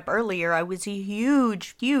I brought up earlier, I was a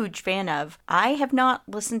huge, huge fan of. I have not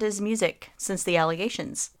listened to his music since the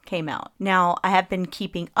allegations came out. Now, I have been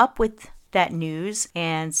keeping up with that news,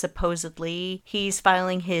 and supposedly he's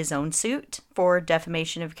filing his own suit for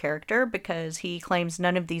defamation of character because he claims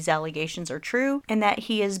none of these allegations are true and that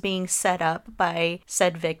he is being set up by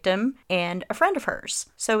said victim and a friend of hers.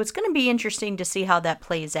 So it's going to be interesting to see how that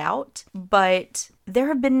plays out, but there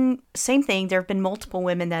have been multiple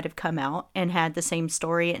women that have come out and had the same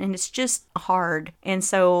story, and it's just hard. And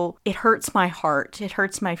so it hurts my heart. It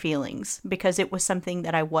hurts my feelings because it was something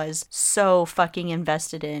that I was so fucking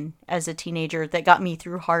invested in as a teenager that got me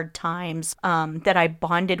through hard times, that I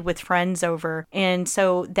bonded with friends over. And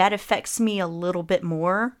so that affects me a little bit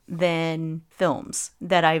more than films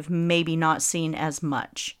that I've maybe not seen as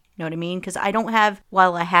much. You know what I mean? Because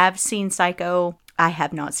while I have seen Psycho, I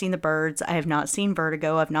have not seen The Birds. I have not seen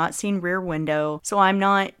Vertigo. I've not seen Rear Window. So I'm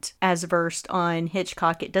not as versed on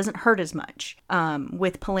Hitchcock. It doesn't hurt as much.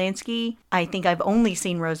 With Polanski, I think I've only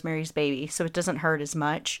seen Rosemary's Baby, so it doesn't hurt as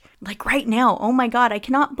much. Like right now, oh my God, I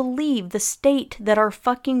cannot believe the state that our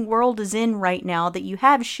fucking world is in right now, that you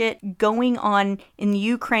have shit going on in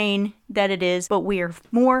Ukraine that it is, but we are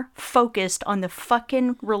more focused on the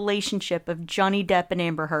fucking relationship of Johnny Depp and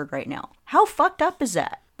Amber Heard right now. How fucked up is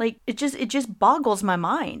that? Like, it just boggles my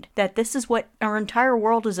mind that this is what our entire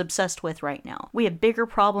world is obsessed with right now. We have bigger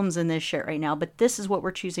problems in this shit right now, but this is what we're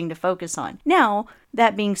choosing to focus on. Now,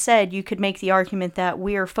 that being said, you could make the argument that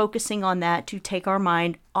we are focusing on that to take our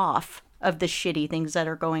mind off of the shitty things that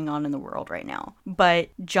are going on in the world right now. But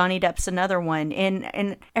Johnny Depp's another one.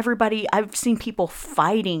 And everybody, I've seen people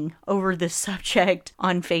fighting over this subject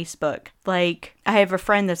on Facebook. Like, I have a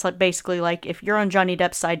friend that's like basically like, if you're on Johnny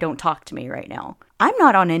Depp's side, don't talk to me right now. I'm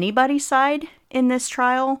not on anybody's side in this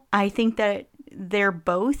trial. I think that they're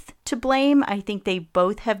both to blame. I think they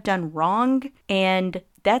both have done wrong. And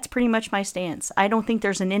that's pretty much my stance. I don't think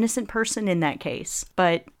there's an innocent person in that case,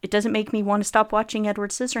 but it doesn't make me want to stop watching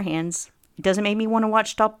Edward Scissorhands. It doesn't make me want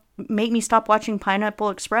to make me stop watching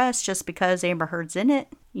Pineapple Express just because Amber Heard's in it.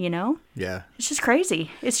 you know? Yeah. It's just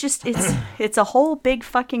crazy. It's a whole big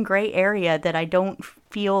fucking gray area that I don't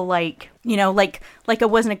feel like, you know, like I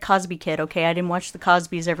wasn't a Cosby kid, okay? I didn't watch the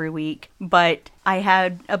Cosbys every week, but I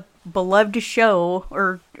had a beloved show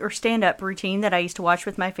or stand-up routine that I used to watch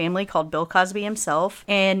with my family called Bill Cosby Himself,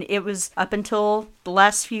 and it was up until the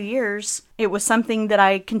last few years, it was something that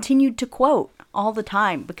I continued to quote all the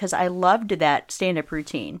time because I loved that stand-up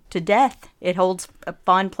routine to death. It holds a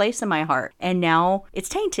fond place in my heart, and now it's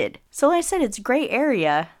tainted. So like I said, it's a gray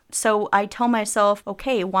area. So I tell myself,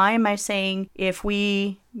 okay, why am I saying if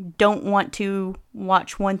we don't want to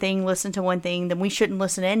watch one thing, listen to one thing, then we shouldn't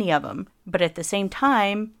listen to any of them? But at the same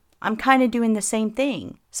time, I'm kind of doing the same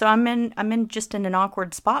thing. So I'm in just in an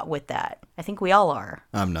awkward spot with that. I think we all are.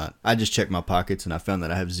 I'm not. I just checked my pockets and I found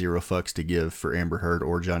that I have 0 fucks to give for Amber Heard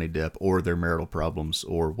or Johnny Depp or their marital problems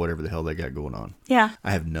or whatever the hell they got going on. Yeah.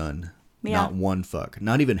 I have none. Yeah. Not one fuck.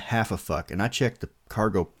 Not even half a fuck. And I checked the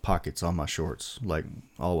cargo pockets on my shorts, like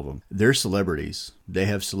all of them. They're celebrities. They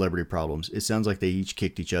have celebrity problems. It sounds like they each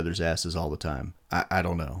kicked each other's asses all the time. I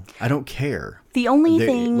don't know. I don't care. The only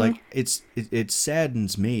thing... Like, it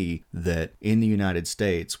saddens me that in the United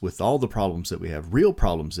States, with all the problems that we have, real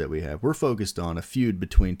problems that we have, we're focused on a feud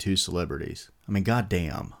between 2 celebrities. I mean,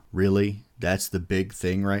 goddamn. Really? That's the big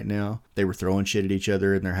thing right now? They were throwing shit at each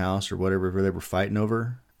other in their house or whatever they were fighting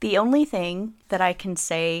over? The only thing that I can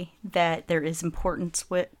say that there is importance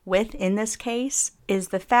with in this case is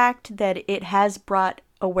the fact that it has brought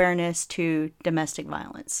awareness to domestic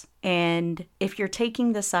violence. And if you're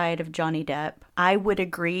taking the side of Johnny Depp, I would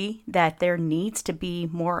agree that there needs to be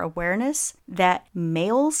more awareness that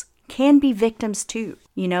males can be victims too.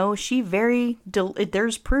 You know,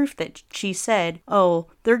 there's proof that she said, oh,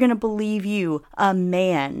 they're going to believe you, a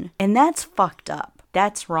man. And that's fucked up.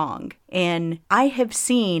 That's wrong. And I have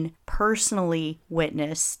personally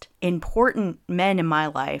witnessed important men in my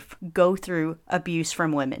life go through abuse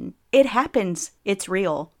from women. It happens. It's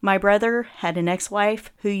real. My brother had an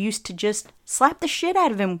ex-wife who used to just slap the shit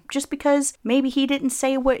out of him just because maybe he didn't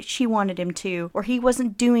say what she wanted him to, or he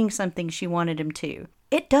wasn't doing something she wanted him to.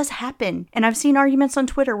 It does happen. And I've seen arguments on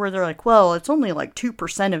Twitter where they're like, well, it's only like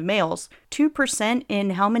 2% of males. 2%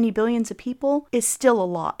 in how many billions of people is still a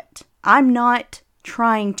lot. I'm not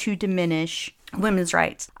trying to diminish women's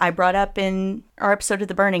rights. I brought up in our episode of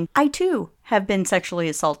The Burning, I too have been sexually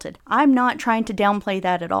assaulted. I'm not trying to downplay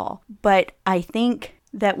that at all. But I think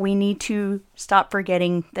that we need to stop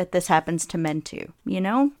forgetting that this happens to men too. You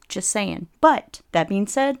know? Just saying. But that being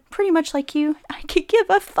said, pretty much like you, I could give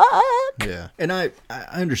a fuck. Yeah. And I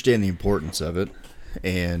understand the importance of it.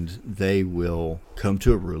 And they will come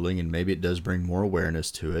to a ruling, and maybe it does bring more awareness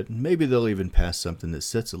to it. Maybe they'll even pass something that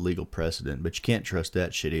sets a legal precedent, but you can't trust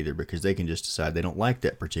that shit either because they can just decide they don't like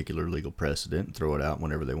that particular legal precedent and throw it out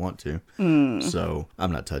whenever they want to. So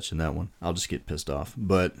I'm not touching that one. I'll just get pissed off.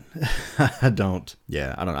 But I don't.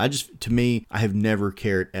 To me, I have never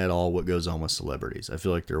cared at all what goes on with celebrities. I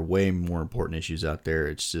feel like there are way more important issues out there.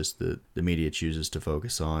 It's just that the media chooses to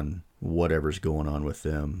focus on whatever's going on with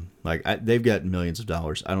them. Like, they've got millions of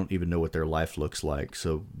dollars. I don't even know what their life looks like,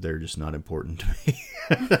 so they're just not important to me.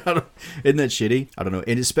 Isn't that shitty? I don't know.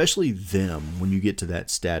 And especially them, when you get to that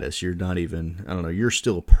status, you're not even, I don't know, you're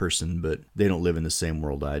still a person, but they don't live in the same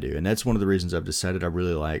world I do. And that's one of the reasons I've decided I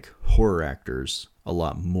really like horror actors a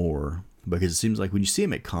lot more. Because it seems like when you see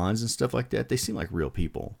them at cons and stuff like that, they seem like real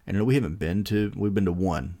people. And I know we've been to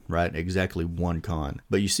one, right? Exactly one con.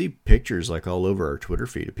 But you see pictures like all over our Twitter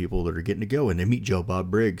feed of people that are getting to go and they meet Joe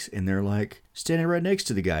Bob Briggs and they're like standing right next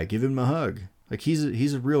to the guy, give him a hug. Like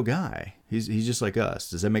he's a real guy. He's just like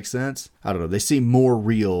us. Does that make sense? I don't know. They seem more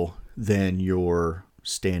real than your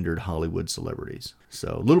standard Hollywood celebrities.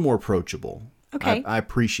 So a little more approachable. Okay. I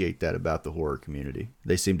appreciate that about the horror community.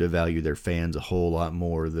 They seem to value their fans a whole lot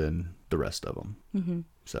more than the rest of them. Mm-hmm.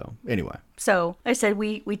 So anyway. So I said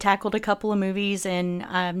we tackled a couple of movies, and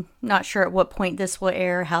I'm not sure at what point this will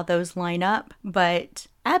air, how those line up, but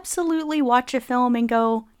absolutely watch a film and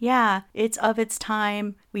go, yeah, it's of its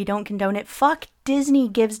time. We don't condone it. Fuck, Disney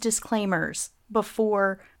gives disclaimers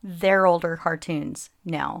before their older cartoons.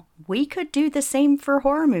 Now, we could do the same for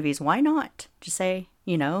horror movies. Why not? Just say,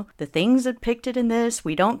 you know, the things depicted in this,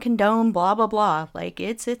 we don't condone, blah, blah, blah. Like,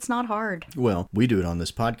 it's not hard. Well, we do it on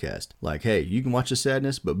this podcast. Like, hey, you can watch the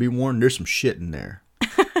sadness, but be warned, there's some shit in there.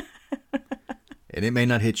 And it may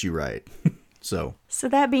not hit you right. So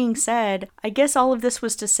that being said, I guess all of this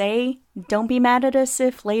was to say, don't be mad at us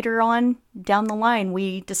if later on down the line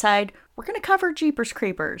we decide we're going to cover Jeepers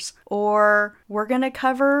Creepers, or we're going to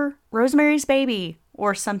cover Rosemary's Baby,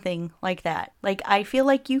 or something like that. Like, I feel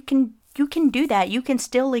like you can you can do that. You can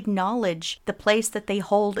still acknowledge the place that they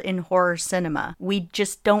hold in horror cinema. We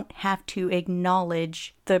just don't have to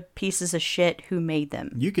acknowledge the pieces of shit who made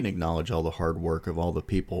them. You can acknowledge all the hard work of all the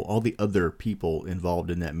people, all the other people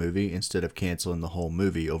involved in that movie, instead of canceling the whole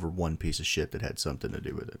movie over one piece of shit that had something to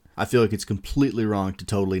do with it. I feel like it's completely wrong to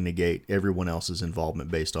totally negate everyone else's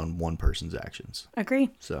involvement based on one person's actions.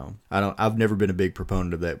 Agree. So I've never been a big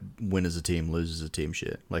proponent of that win as a team, lose as a team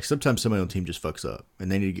shit. Like sometimes somebody on the team just fucks up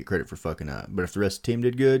and they need to get credit for fucking up. But if the rest of the team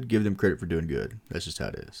did good, give them credit for doing good. That's just how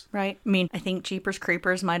it is. Right. I mean, I think Jeepers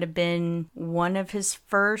Creepers might have been one of his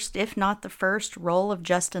first, if not the first, role of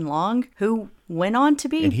Justin Long, who went on to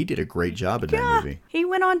be... And he did a great job in that movie. He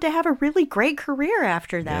went on to have a really great career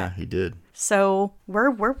after that. Yeah, he did. So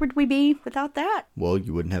where would we be without that? Well,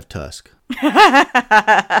 you wouldn't have Tusk. Wait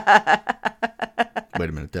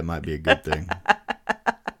a minute, that might be a good thing.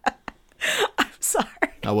 I'm sorry.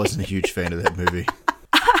 I wasn't a huge fan of that movie.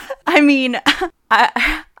 I mean,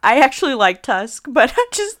 I actually like Tusk, but I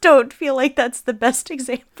just don't feel like that's the best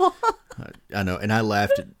example. I know, and I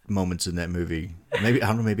laughed at moments in that movie. Maybe, I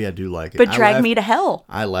don't know, maybe I do like it. But Drag Me to Hell.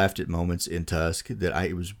 I laughed at moments in Tusk that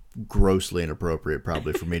it was grossly inappropriate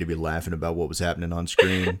probably for me to be laughing about what was happening on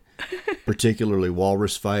screen. Particularly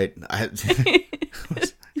Walrus Fight.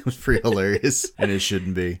 It was pretty hilarious, and it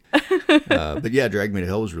shouldn't be. But yeah, Drag Me to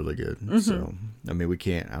Hell was really good. Mm-hmm. So, I mean,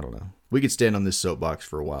 I don't know. We could stand on this soapbox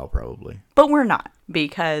for a while, probably. But we're not,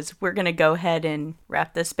 because we're going to go ahead and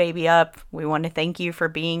wrap this baby up. We want to thank you for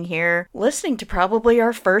being here, listening to probably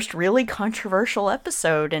our first really controversial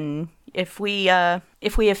episode. And if we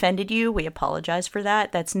offended you, we apologize for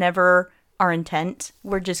that. That's never our intent.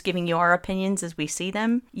 We're just giving you our opinions as we see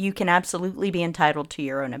them. You can absolutely be entitled to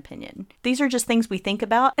your own opinion. These are just things we think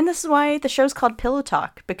about, and this is why the show's called Pillow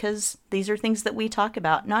Talk, because these are things that we talk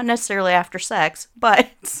about, not necessarily after sex, but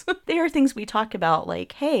they are things we talk about,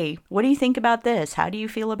 like, hey, what do you think about this? How do you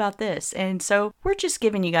feel about this? And so we're just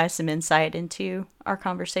giving you guys some insight into our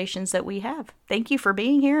conversations that we have. Thank you for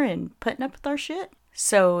being here and putting up with our shit.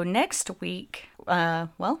 So next week, I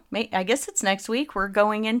guess it's next week, we're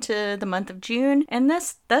going into the month of June, and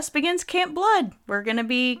thus begins Camp Blood. We're going to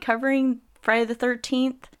be covering Friday the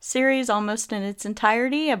 13th series almost in its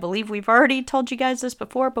entirety. I believe we've already told you guys this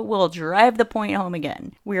before, but we'll drive the point home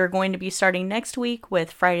again. We are going to be starting next week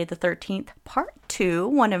with Friday the 13th Part 2,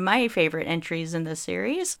 one of my favorite entries in the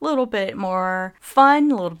series. A little bit more fun,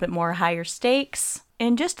 a little bit more higher stakes,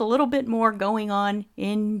 and just a little bit more going on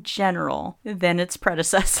in general than its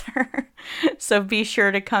predecessor. So be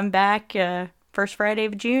sure to come back first Friday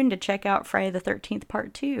of June to check out Friday the 13th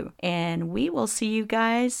Part 2. And we will see you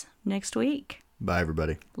guys next week. Bye,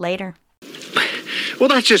 everybody. Later. Well,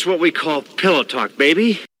 that's just what we call pillow talk,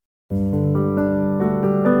 baby.